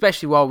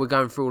 especially while we're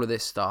going through all of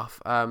this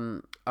stuff.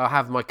 I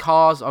have my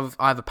cars. I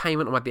have a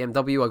payment on my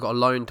BMW. I got a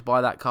loan to buy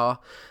that car.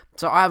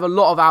 So I have a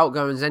lot of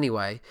outgoings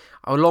anyway,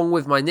 along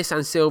with my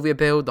Nissan Silvia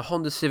build, the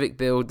Honda Civic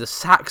build, the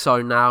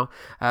Saxo now,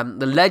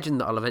 the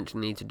Legend that I'll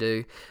eventually need to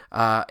do,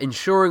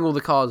 insuring all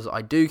the cars that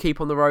I do keep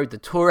on the road, the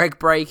Touareg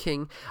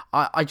braking.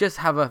 I just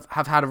have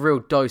had a real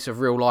dose of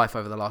real life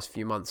over the last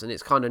few months, and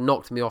it's kind of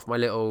knocked me off my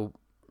little,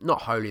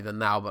 not holier than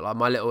thou, but like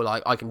my little,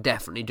 like, I can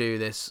definitely do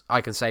this.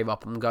 I can save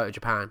up and go to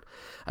Japan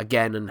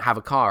again and have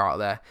a car out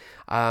there.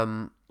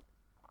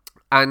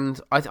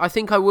 And I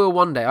think I will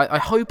one day. I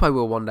hope I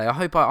will one day. I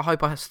hope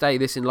I stay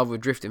this in love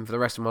with drifting for the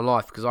rest of my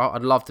life, because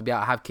I'd love to be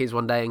able to have kids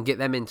one day and get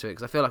them into it,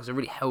 because I feel like it's a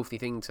really healthy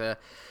thing to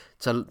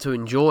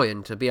enjoy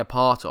and to be a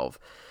part of.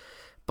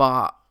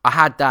 But I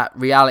had that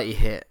reality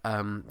hit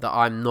that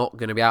I'm not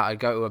going to be able to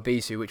go to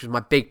Ebisu, which was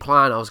my big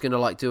plan. I was going to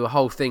like do a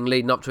whole thing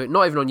leading up to it,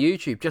 not even on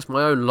YouTube, just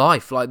my own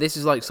life. Like, this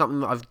is like something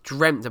that I've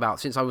dreamt about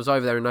since I was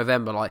over there in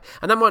November. Like,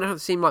 and that might not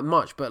seem like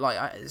much, but like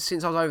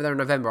since I was over there in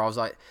November, I was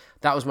like,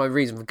 that was my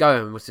reason for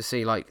going, was to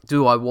see, like,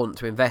 do I want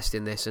to invest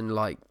in this and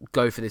like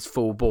go for this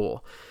full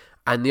bore?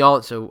 And the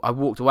answer, I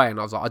walked away and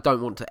I was like, I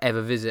don't want to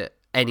ever visit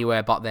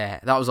anywhere but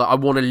there. That was like, I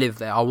want to live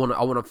there. I want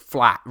a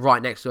flat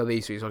right next to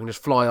Ebisu, so I can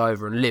just fly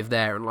over and live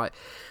there. And like,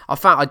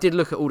 I did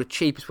look at all the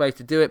cheapest ways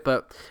to do it,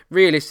 but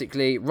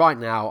realistically, right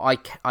now,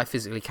 I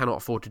physically cannot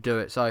afford to do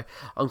it. So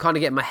I'm kind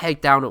of getting my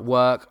head down at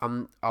work.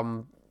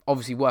 I'm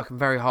obviously working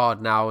very hard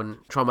now and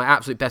trying my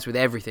absolute best with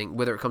everything,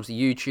 whether it comes to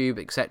YouTube,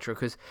 etc.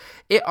 Because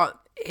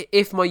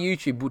if my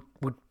YouTube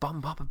would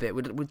bump up a bit,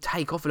 would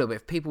take off a little bit,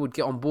 if people would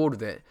get on board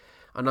with it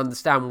and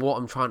understand what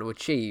I'm trying to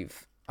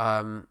achieve,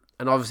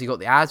 and obviously got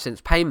the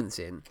AdSense payments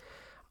in,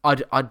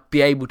 I'd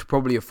be able to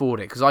probably afford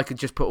it, because I could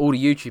just put all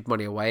the YouTube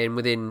money away, and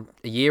within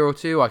a year or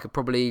two I could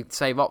probably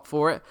save up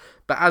for it.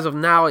 But as of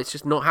now, it's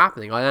just not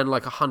happening. I earn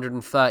like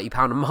 £130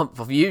 a month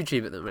off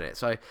YouTube at the minute,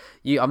 so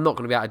I'm not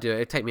going to be able to do it.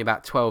 It'd take me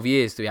about 12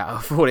 years to be able to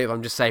afford it if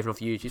I'm just saving off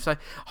YouTube. So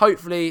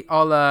hopefully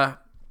I'll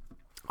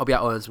be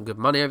able to earn some good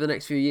money over the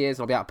next few years,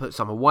 and I'll be able to put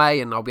some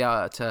away, and I'll be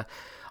able to...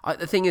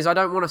 the thing is, I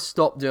don't want to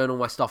stop doing all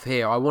my stuff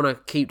here. I want to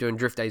keep doing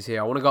drift days here.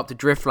 I want to go up to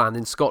Driftland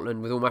in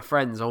Scotland with all my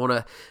friends. I want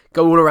to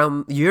go all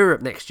around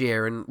Europe next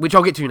year, which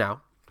I'll get to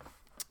now.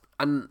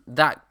 and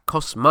that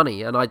costs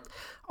money, and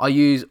I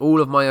use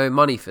all of my own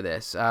money for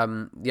this.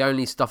 The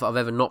only stuff that I've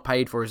ever not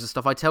paid for is the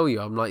stuff I tell you.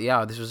 I'm like,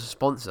 yeah, this was a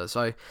sponsor,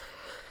 so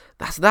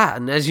that's that.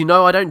 And as you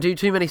know, I don't do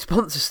too many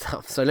sponsor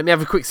stuff. So let me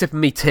have a quick sip of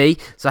me tea.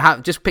 So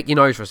just pick your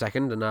nose for a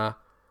second, and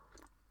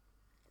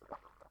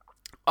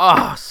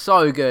oh,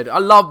 so good. I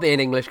love being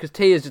English because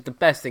tea is just the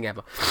best thing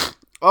ever.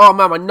 Oh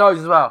man, my nose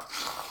as well.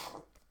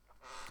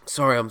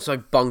 Sorry, I'm so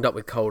bunged up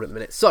with cold at the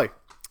minute. So,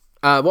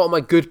 what are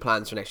my good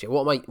plans for next year?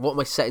 What are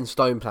my set in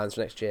stone plans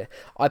for next year?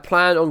 I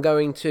plan on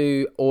going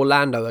to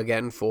Orlando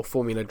again for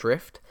Formula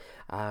Drift.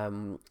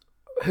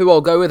 Who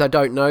I'll go with, I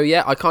don't know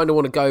yet. I kind of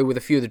want to go with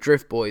a few of the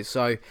Drift boys,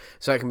 so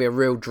it can be a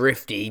real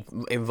drifty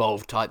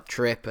involved type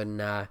trip.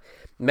 And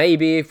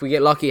maybe if we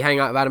get lucky, hang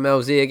out with Adam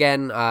LZ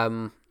again.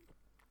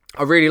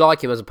 I really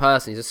like him as a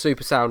person. He's a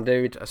super sound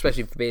dude,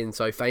 especially for being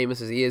so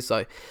famous as he is.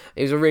 So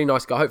he's a really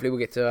nice guy. Hopefully we'll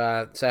get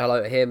to say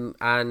hello to him.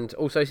 And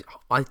also,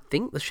 I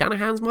think the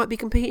Shanahans might be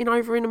competing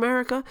over in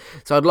America.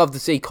 So I'd love to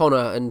see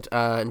Connor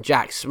and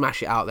Jack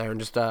smash it out there and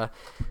just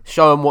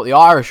show them what the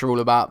Irish are all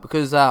about.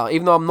 Because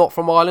even though I'm not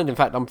from Ireland, in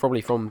fact, I'm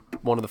probably from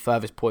one of the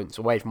furthest points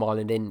away from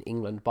Ireland in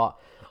England. But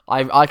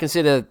I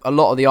consider a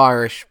lot of the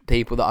Irish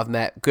people that I've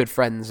met good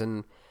friends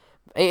and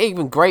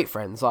even great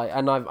friends, I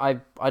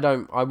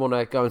want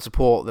to go and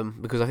support them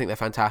because I think they're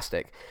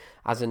fantastic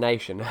as a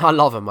nation. I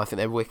love them. I think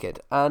they're wicked,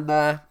 and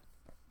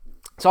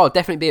so I'll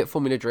definitely be at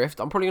Formula Drift.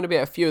 I'm probably going to be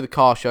at a few of the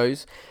car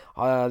shows.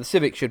 The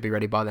Civic should be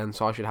ready by then,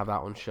 so I should have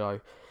that on show,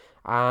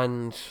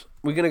 and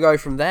we're going to go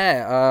from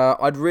there.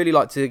 I'd really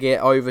like to get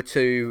over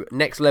to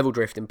Next Level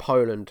Drift in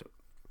Poland.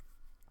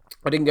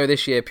 I didn't go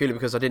this year purely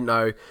because I didn't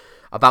know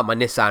about my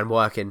Nissan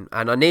working,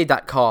 and I need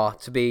that car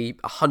to be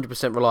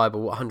 100%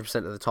 reliable 100%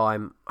 of the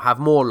time, have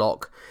more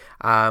lock.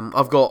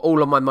 I've got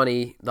all of my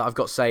money that I've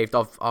got saved,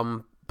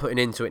 I'm putting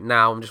into it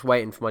now. I'm just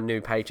waiting for my new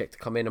paycheck to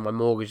come in and my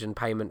mortgage and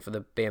payment for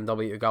the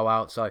BMW to go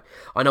out, so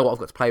I know what I've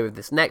got to play with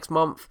this next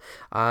month.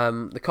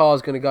 The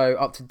car's going to go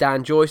up to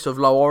Dan Joyce of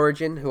Low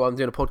Origin, who I'm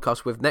doing a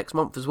podcast with next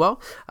month as well.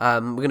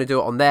 We're going to do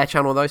it on their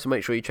channel though, so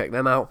make sure you check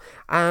them out,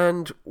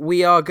 and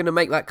we are going to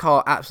make that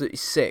car absolutely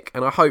sick.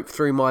 And I hope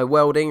through my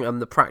welding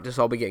and the practice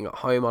I'll be getting at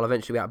home, I'll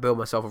eventually be able to build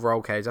myself a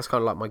roll cage. That's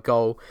kind of like my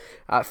goal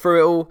through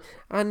it all.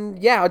 And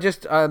yeah, I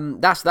just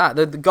that's that.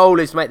 The goal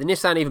is to make the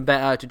Nissan even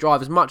better, to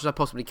drive as much as I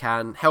possibly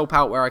can, help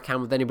out where I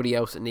can with anybody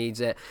else that needs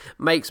it,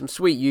 make some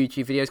sweet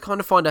YouTube videos, kind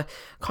of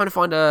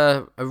find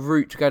a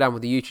route to go down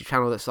with the YouTube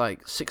channel that's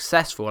like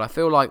successful. I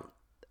feel like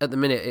at the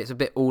minute it's a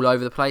bit all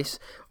over the place.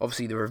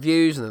 Obviously the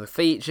reviews and the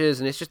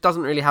features, and it just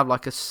doesn't really have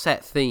like a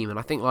set theme. And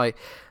I think like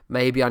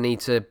maybe I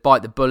need to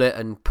bite the bullet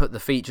and put the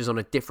features on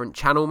a different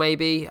channel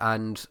maybe,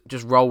 and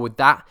just roll with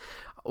that.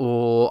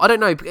 Or I don't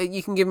know,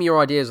 you can give me your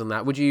ideas on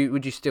that. Would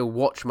you still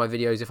watch my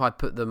videos if I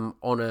put them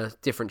on a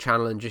different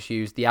channel and just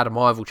use the Adam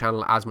Ivel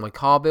channel as my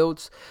car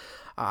builds?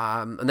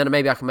 And then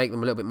maybe I can make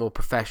them a little bit more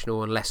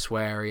professional and less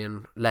sweary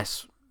and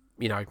less,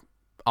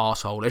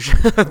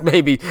 arsehole-ish.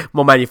 Maybe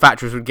more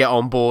manufacturers would get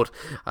on board.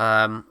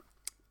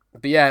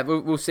 But yeah,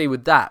 we'll see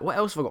with that. What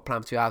else have I got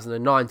planned for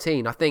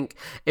 2019? I think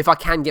if I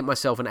can get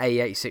myself an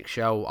AE86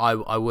 shell,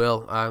 I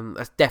will.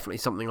 That's definitely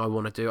something I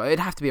want to do. It'd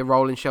have to be a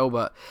rolling shell,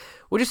 but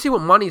we'll just see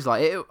what money's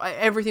like.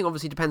 Everything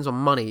obviously depends on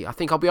money. I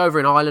think I'll be over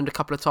in Ireland a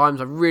couple of times.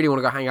 I really want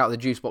to go hang out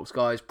with the Juicebox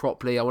guys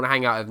properly. I want to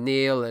hang out with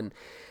Neil and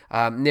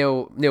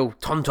Neil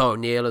Tonto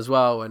Neil as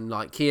well, and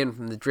like Kian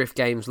from the Drift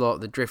Games lot,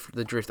 the Drift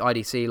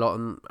IDC lot,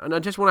 and I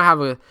just want to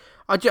have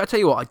I tell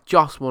you what, I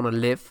just want to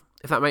live,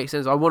 if that makes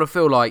sense. I want to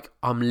feel like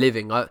I'm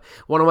living.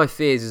 One of my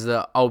fears is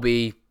that I'll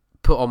be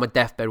put on my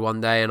deathbed one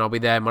day and I'll be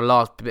there, and my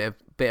last bit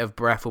of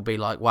breath will be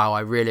like, wow,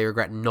 I really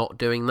regret not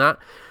doing that.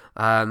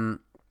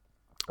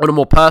 On a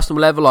more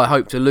personal level, I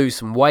hope to lose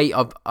some weight.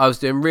 I was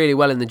doing really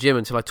well in the gym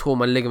until I tore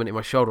my ligament in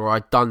my shoulder, or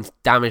I'd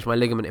damaged my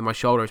ligament in my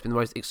shoulder. It's been the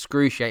most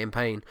excruciating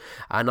pain,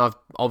 and I've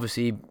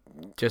obviously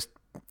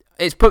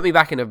it's put me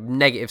back in a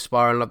negative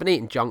spiral, and I've been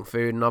eating junk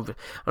food, and I've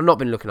not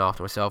been looking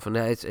after myself, and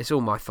it's all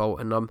my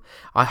fault. And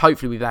I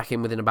hopefully be back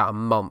in within about a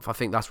month. I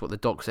think that's what the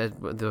doc said.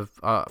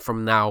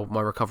 From now, my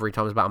recovery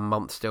time is about a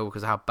month still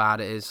because of how bad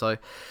it is. So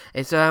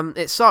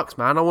it sucks,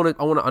 man. I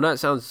know it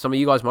sounds, some of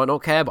you guys might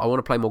not care, but I want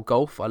to play more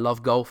golf. I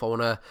love golf. I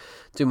want to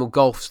do more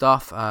golf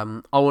stuff. I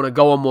want to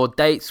go on more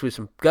dates with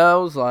some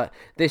girls. Like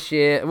this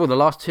year, well, the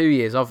last 2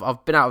 years,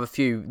 I've been out with a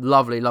few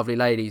lovely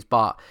ladies,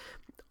 but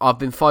I've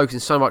been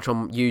focusing so much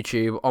on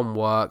YouTube, on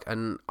work,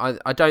 and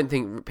I don't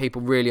think people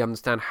really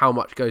understand how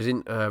much goes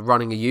into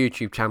running a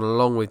YouTube channel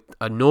along with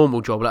a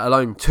normal job, let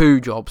alone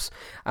 2 jobs,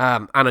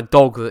 and a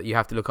dog that you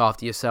have to look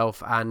after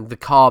yourself, and the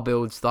car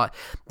builds. Like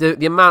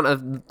the amount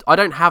of, I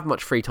don't have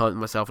much free time for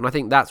myself, and I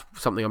think that's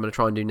something I'm going to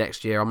try and do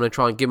next year. I'm going to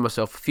try and give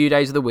myself a few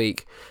days of the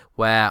week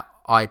where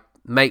I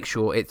make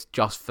sure it's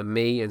just for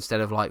me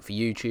instead of like for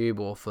YouTube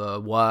or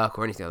for work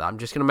or anything like that. I'm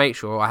just going to make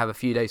sure I have a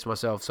few days to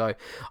myself so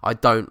I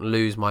don't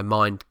lose my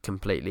mind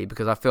completely,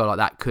 because I feel like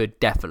that could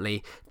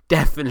definitely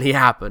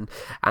happen,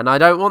 and I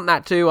don't want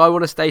that to. I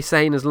want to stay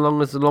sane as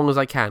long as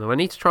I can, and I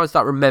need to try and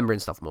start remembering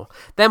stuff more.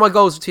 They're my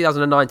goals for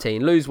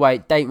 2019: lose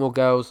weight, date more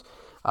girls,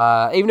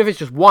 Even if it's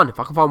just one, if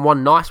I can find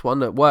one nice one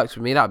that works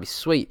with me, that'd be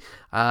sweet.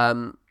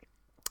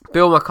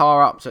 Build my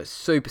car up so it's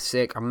super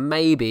sick, and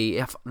maybe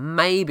if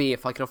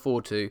I can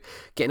afford to,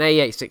 get an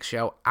AE86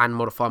 shell and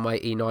modify my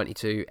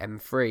E92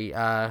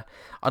 M3.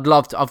 I'd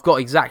love to. I've got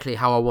exactly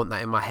how I want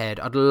that in my head.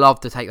 I'd love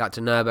to take that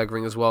to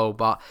Nürburgring as well,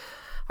 but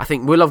I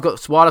think while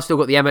I've still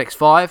got the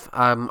MX-5,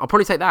 I'll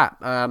probably take that.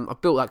 I've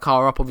built that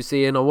car up,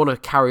 obviously, and I want to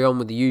carry on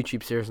with the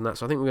YouTube series and that,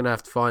 so I think we're going to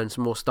have to find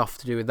some more stuff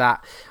to do with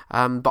that.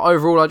 But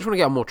overall, I just want to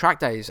get on more track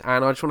days,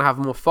 and I just want to have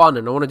more fun,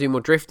 and I want to do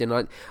more drifting.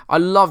 I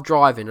love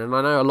driving, and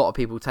I know a lot of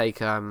people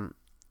take...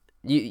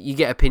 You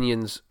get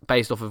opinions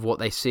based off of what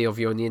they see of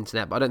you on the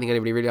internet, but I don't think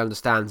anybody really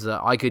understands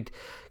that I could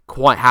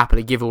quite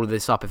happily give all of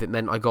this up if it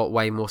meant I got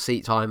way more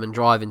seat time and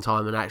driving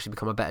time and actually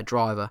become a better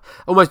driver.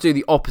 Almost do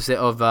the opposite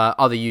of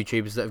other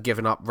YouTubers that have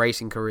given up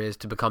racing careers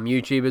to become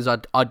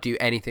YouTubers. I'd do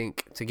anything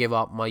to give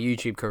up my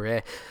YouTube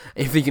career,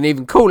 if you can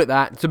even call it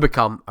that, to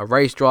become a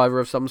race driver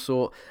of some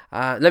sort.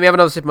 Let me have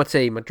another sip of my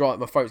tea. My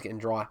throat's getting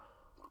dry.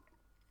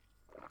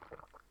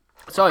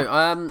 So,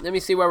 let me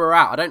see where we're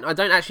at. I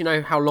don't actually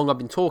know how long I've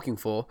been talking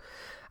for.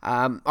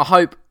 I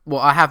hope what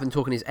I have been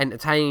talking is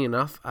entertaining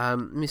enough.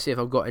 Let me see if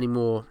I've got any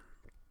more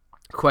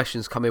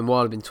questions come in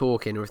while I've been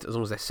talking, or if as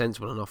long as they're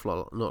sensible enough,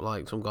 not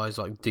like some guys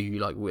like, do you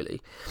like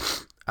Willie?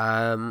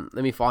 Let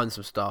me find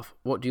some stuff.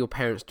 What do your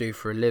parents do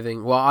for a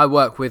living? Well, I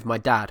work with my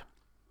dad.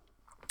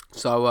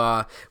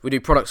 So, we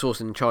do product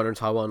sourcing in China and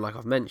Taiwan, like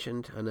I've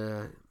mentioned.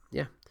 And,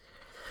 yeah.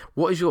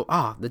 What is your...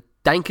 the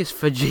dankest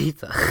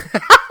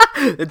Vegeta.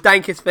 The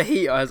dankest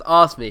fajita has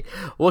asked me,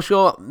 what's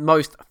your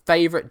most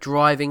favourite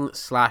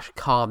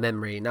driving/car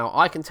memory? Now,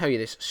 I can tell you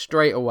this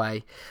straight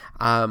away.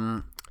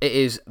 It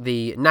is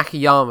the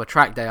Nakayama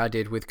track day I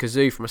did with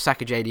Kazoo from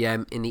Osaka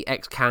JDM in the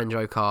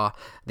ex-Kanjo car,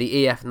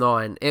 the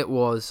EF9. It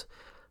was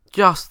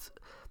just...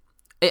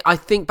 I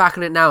think back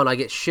on it now and I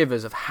get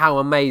shivers of how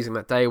amazing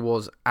that day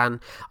was.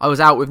 And I was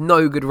out with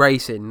No Good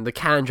Racing, the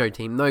Kanjo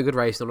team, No Good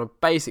Racing, on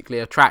basically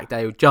a track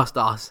day with just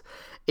us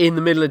in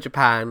the middle of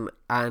Japan.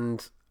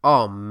 And...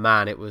 oh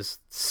man, it was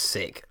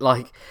sick.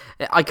 Like,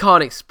 I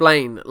can't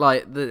explain.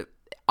 Like,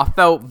 I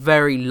felt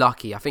very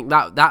lucky. I think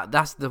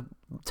that's the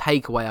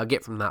takeaway I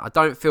get from that. I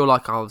don't feel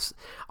like I was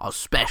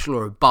special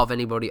or above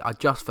anybody. I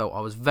just felt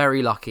I was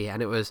very lucky,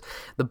 and it was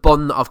the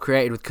bond that I've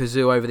created with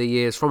Kazoo over the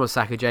years from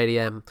Osaka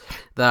JDM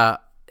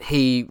that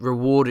he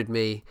rewarded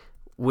me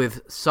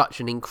with such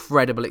an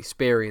incredible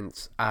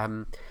experience.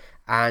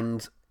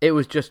 And it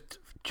was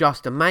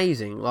just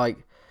amazing.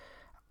 Like,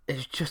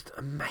 it's just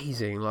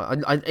amazing. Like,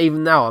 I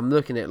even now I'm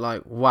looking at it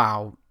like,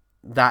 wow,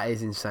 that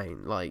is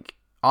insane. Like,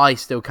 I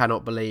still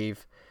cannot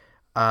believe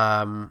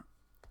I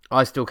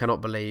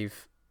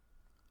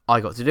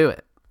got to do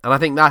it. And I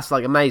think that's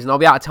like amazing. I'll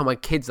be able to tell my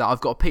kids that.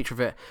 I've got a picture of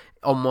it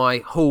on my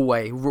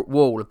hallway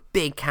wall, a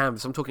big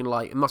canvas. I'm talking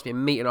like, it must be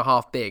 1.5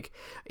 meters big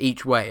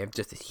each way, of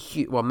just this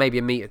huge, well, maybe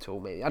 1 meter tall,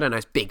 maybe, I don't know,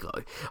 it's big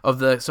though,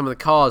 of some of the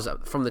cars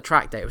from the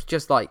track day. It was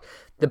just like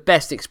the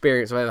best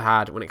experience I've ever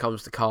had when it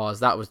comes to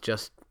cars. That was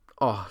just,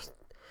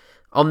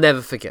 I'll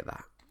never forget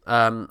that.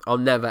 I'll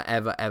never,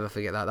 ever, ever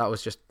forget that. That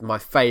was just my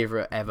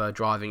favourite ever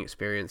driving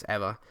experience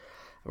ever.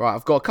 Right,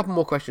 I've got a couple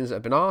more questions that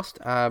have been asked.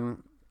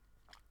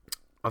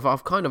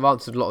 I've kind of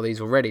answered a lot of these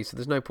already, so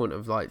there's no point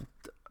of like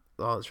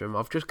answering them.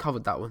 I've just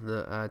covered that one.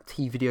 The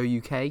T Video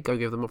UK, go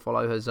give them a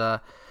follow, has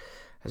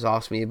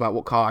asked me about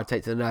what car I'd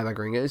take to the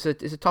Nürburgring. It's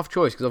a tough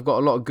choice because I've got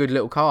a lot of good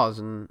little cars,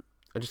 and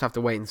I just have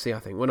to wait and see. I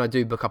think when I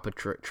do book up a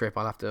trip,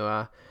 I'll have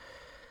to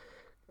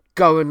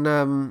go and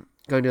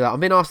do that. I've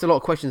been asked a lot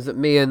of questions that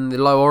me and the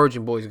Low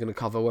Origin boys are going to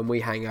cover when we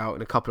hang out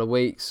in a couple of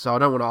weeks, so I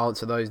don't want to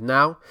answer those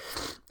now.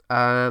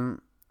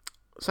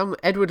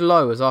 Edward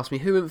Lowe has asked me,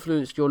 who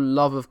influenced your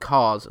love of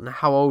cars and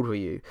how old were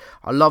you?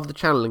 I love the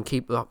channel and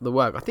keep up the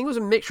work. I think it was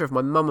a mixture of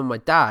my mum and my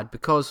dad,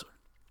 because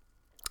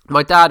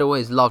my dad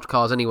always loved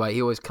cars anyway.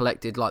 He always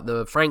collected like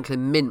the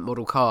Franklin Mint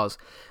model cars,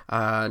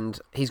 and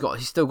he's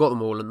still got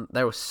them all, and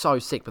they were so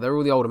sick, but they're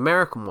all the old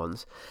American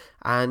ones.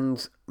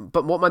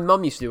 But what my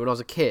mum used to do when I was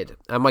a kid,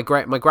 and my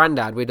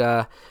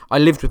granddad, I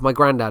lived with my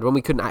granddad when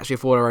we couldn't actually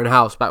afford our own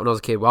house back when I was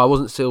a kid. Well, I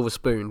wasn't silver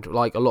spooned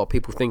like a lot of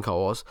people think I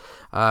was.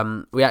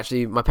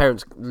 My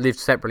parents lived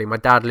separately. My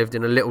dad lived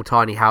in a little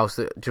tiny house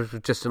that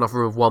just enough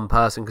room of one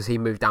person because he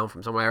moved down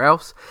from somewhere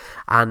else.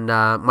 And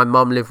my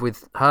mum lived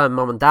with her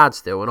mum and dad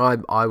still,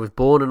 and I was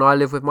born and I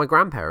lived with my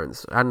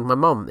grandparents and my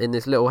mum in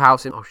this little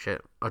house in... oh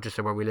shit, I just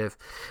said where we live.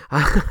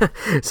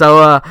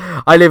 So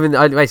I lived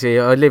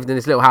in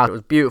this little house. It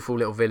was a beautiful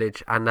little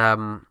village, and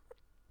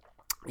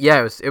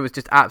it was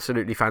just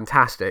absolutely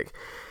fantastic.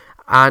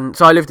 And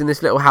so I lived in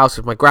this little house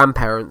with my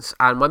grandparents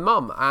and my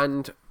mum,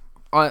 and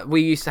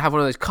we used to have one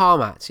of those car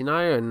mats, you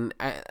know. And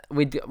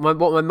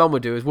what my mum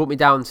would do is walk me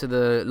down to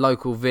the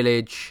local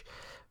village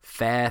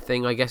fair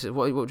thing, I guess.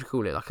 What would you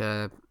call it? Like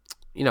a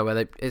you know,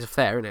 it's a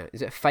fair, isn't it?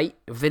 Is it a fete?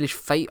 A village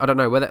fete? I don't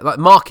know. Like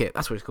market.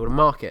 That's what it's called, a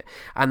market.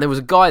 And there was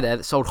a guy there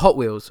that sold Hot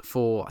Wheels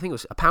for, I think it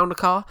was £1 a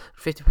car,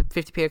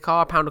 50p a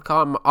car, £1 a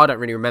car. I don't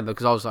really remember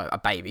because I was like a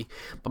baby.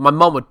 But my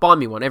mum would buy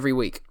me one every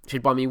week.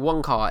 She'd buy me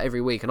one car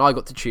every week, and I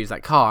got to choose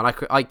that car. And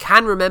I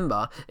can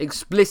remember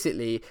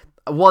explicitly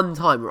one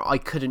time where I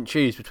couldn't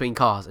choose between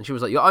cars, and she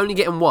was like, "You're only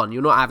getting one.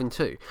 You're not having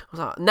two." I was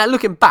like, now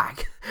looking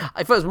back,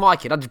 if it was my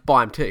kid, I'd just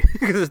buy him two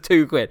because it's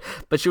 £2.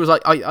 But she was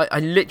like, I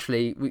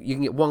literally, you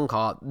can get one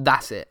car.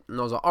 That's it. And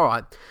I was like, all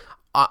right.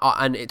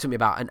 And it took me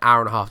about an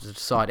hour and a half to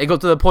decide. It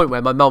got to the point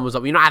where my mum was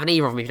like, well, "You're not having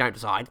either of them if you don't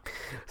decide."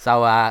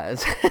 So, man,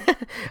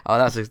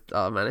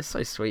 it's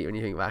so sweet when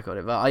you think back on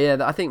it. But yeah,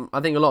 I think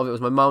a lot of it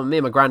was my mum. Me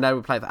and my granddad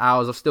would play for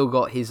hours. I've still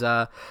got his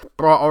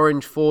bright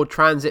orange Ford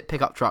Transit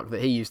pickup truck that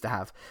he used to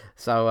have.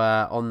 So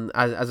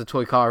as a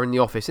toy car in the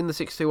office in the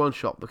 621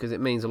 shop, because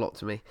it means a lot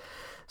to me.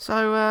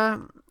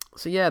 So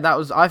yeah, that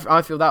was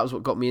I feel that was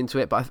what got me into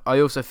it. But I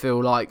also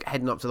feel like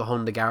heading up to the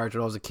Honda garage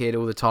when I was a kid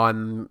all the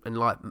time, and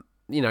like,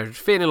 you know,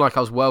 feeling like I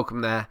was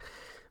welcome there,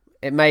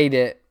 it made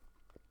it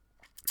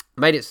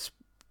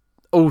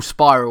all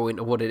spiral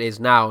into what it is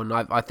now. And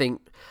I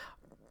think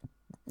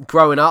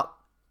growing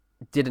up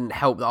didn't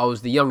help that I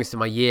was the youngest in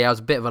my year. I was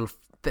a bit of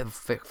a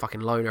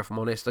fucking loner, if I'm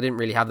honest. I didn't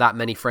really have that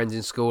many friends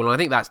in school, and I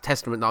think that's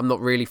testament that I'm not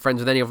really friends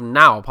with any of them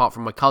now, apart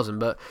from my cousin.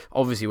 But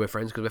obviously we're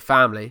friends because we're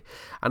family,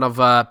 and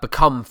I've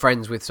become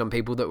friends with some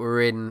people that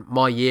were in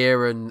my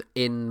year and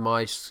in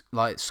my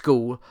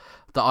school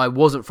that I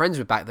wasn't friends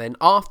with back then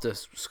after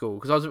school,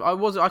 because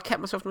I kept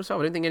myself to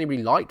myself. I didn't think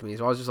anybody liked me,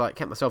 so I was just like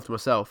kept myself to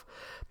myself.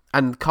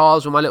 And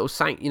cars were my little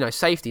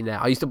safety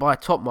net. I used to buy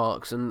Top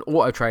Marks and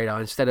Auto Trader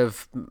instead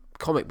of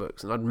comic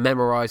books, and I'd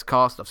memorize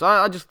car stuff. So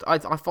I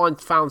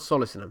found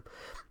solace in them.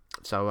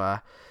 So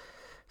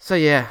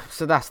yeah,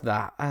 so that's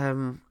that.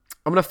 I'm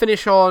gonna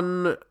finish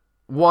on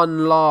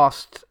one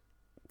last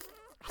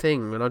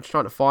thing, and I'm just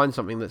trying to find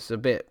something that's a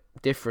bit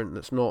different,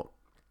 that's not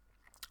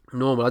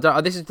normal.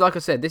 This is, like I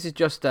said, this is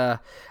just a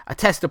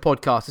tester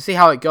podcast to see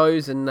how it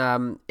goes,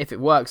 and if it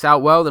works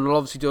out well, then I'll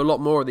obviously do a lot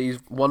more of these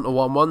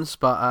one-to-one ones.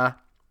 But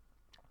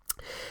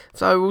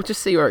so we'll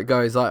just see where it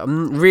goes. Like,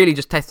 I'm really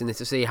just testing this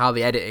to see how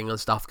the editing and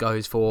stuff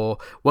goes for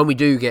when we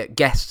do get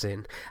guests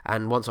in,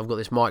 and once I've got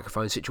this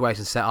microphone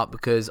situation set up,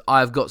 because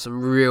I've got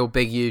some real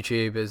big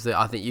YouTubers that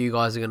I think you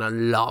guys are going to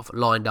love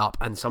lined up,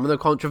 and some of them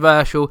are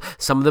controversial,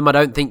 some of them I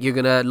don't think you're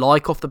going to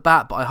like off the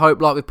bat, but I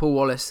hope, like with Paul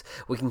Wallace,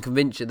 we can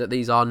convince you that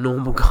these are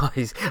normal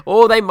guys,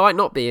 or they might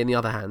not be in the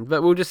other hand,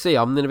 but we'll just see.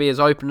 I'm going to be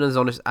as open and as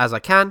honest as I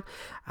can.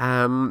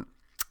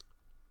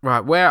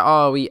 Right, where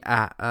are we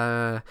at?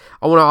 I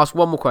want to ask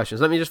one more question.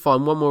 So let me just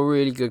find one more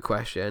really good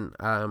question.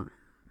 Let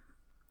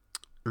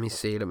me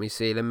see.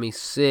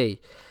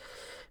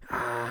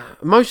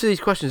 Most of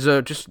these questions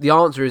are just, the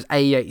answer is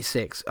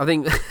A86. I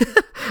think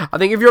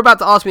if you're about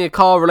to ask me a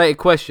car-related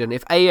question,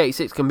 if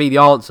A86 can be the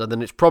answer,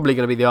 then it's probably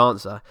going to be the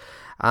answer.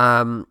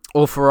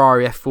 Or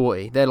Ferrari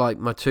F40. They're like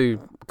my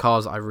two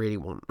cars that I really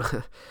want.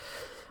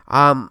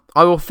 I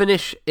will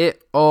finish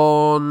it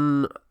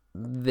on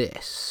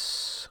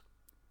this.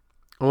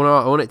 I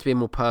want it to be a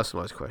more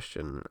personalised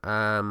question.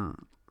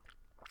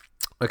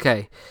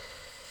 Okay.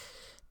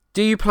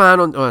 Do you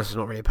plan on... Oh, this is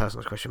not really a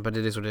personalised question, but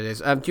it is what it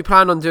is. Do you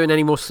plan on doing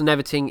any more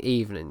Sneverting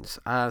evenings?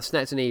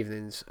 Snetterton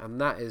evenings.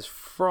 And that is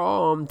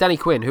from Danny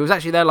Quinn, who was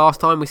actually there last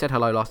time. We said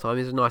hello last time.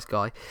 He's a nice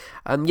guy.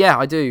 Yeah,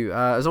 I do.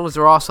 As long as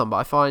there are some. But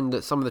I find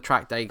that some of the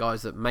track day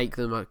guys that make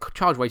them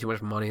charge way too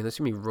much money. And there's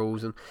too many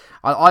rules. And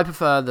I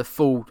prefer the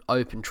full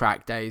open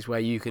track days where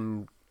you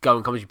can go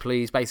and come as you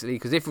please, basically,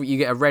 because if you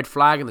get a red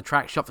flag and the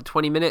track's shut for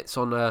 20 minutes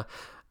on a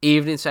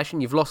evening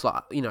session, you've lost like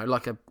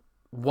a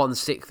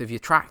 1/6 of your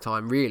track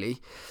time,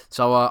 really.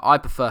 So I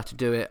prefer to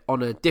do it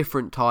on a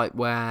different type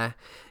where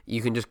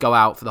you can just go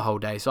out for the whole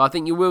day. So I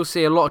think you will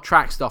see a lot of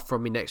track stuff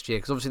from me next year,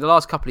 because obviously the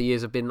last couple of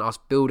years have been us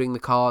building the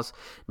cars.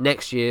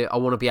 Next year I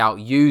want to be out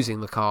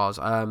using the cars.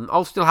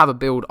 I'll still have a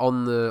build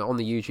on the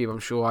YouTube, I'm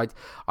sure.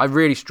 I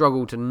really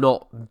struggle to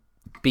not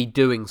be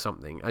doing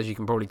something, as you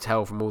can probably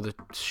tell from all the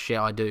shit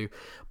I do.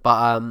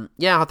 But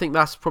yeah, I think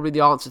that's probably the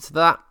answer to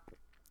that.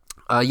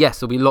 Yes,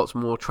 there'll be lots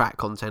more track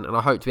content, and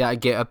I hope to be able to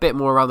get a bit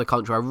more around the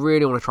country. I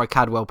really want to try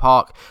Cadwell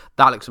Park.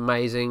 That looks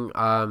amazing.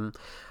 And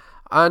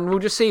we'll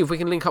just see if we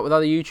can link up with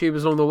other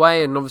YouTubers along the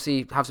way, and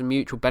obviously have some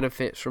mutual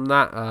benefits from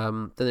that.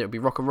 Then it'll be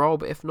rock and roll,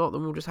 but if not,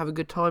 then we'll just have a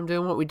good time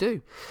doing what we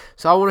do.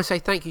 So I want to say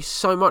thank you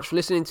so much for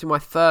listening to my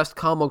first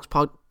Car Mugs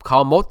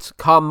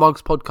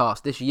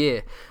podcast this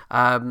year.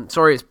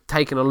 Sorry it's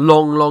taken a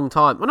long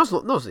time. Well,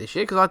 not this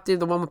year, because I did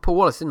the one with Paul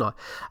Wallace, didn't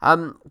I?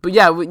 But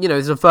yeah,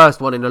 it's the first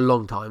one in a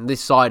long time.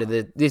 This side of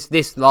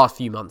this last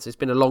few months, it's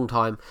been a long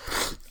time,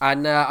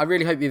 and I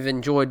really hope you've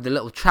enjoyed the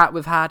little chat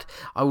we've had.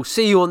 I will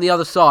see you on the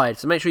other side.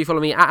 So make sure you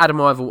follow me at Adam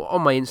Ivell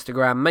on my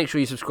Instagram. Make sure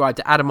you subscribe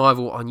to Adam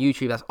Ivell on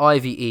YouTube. That's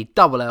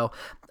IVELL.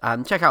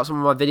 Check out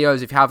some of my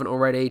videos if you haven't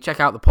already.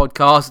 Check out the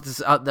podcasts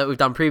that we've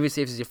done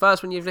previously if this is your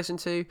first one you've listened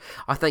to.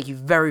 I thank you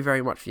very,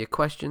 very much for your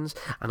questions,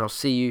 and I'll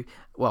see you,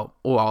 or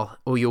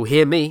you'll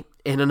hear me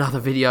in another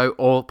video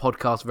or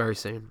podcast very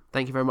soon.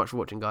 Thank you very much for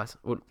watching, guys.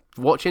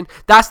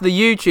 That's the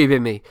YouTube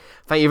in me.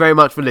 Thank you very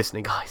much for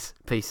listening, guys.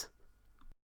 Peace.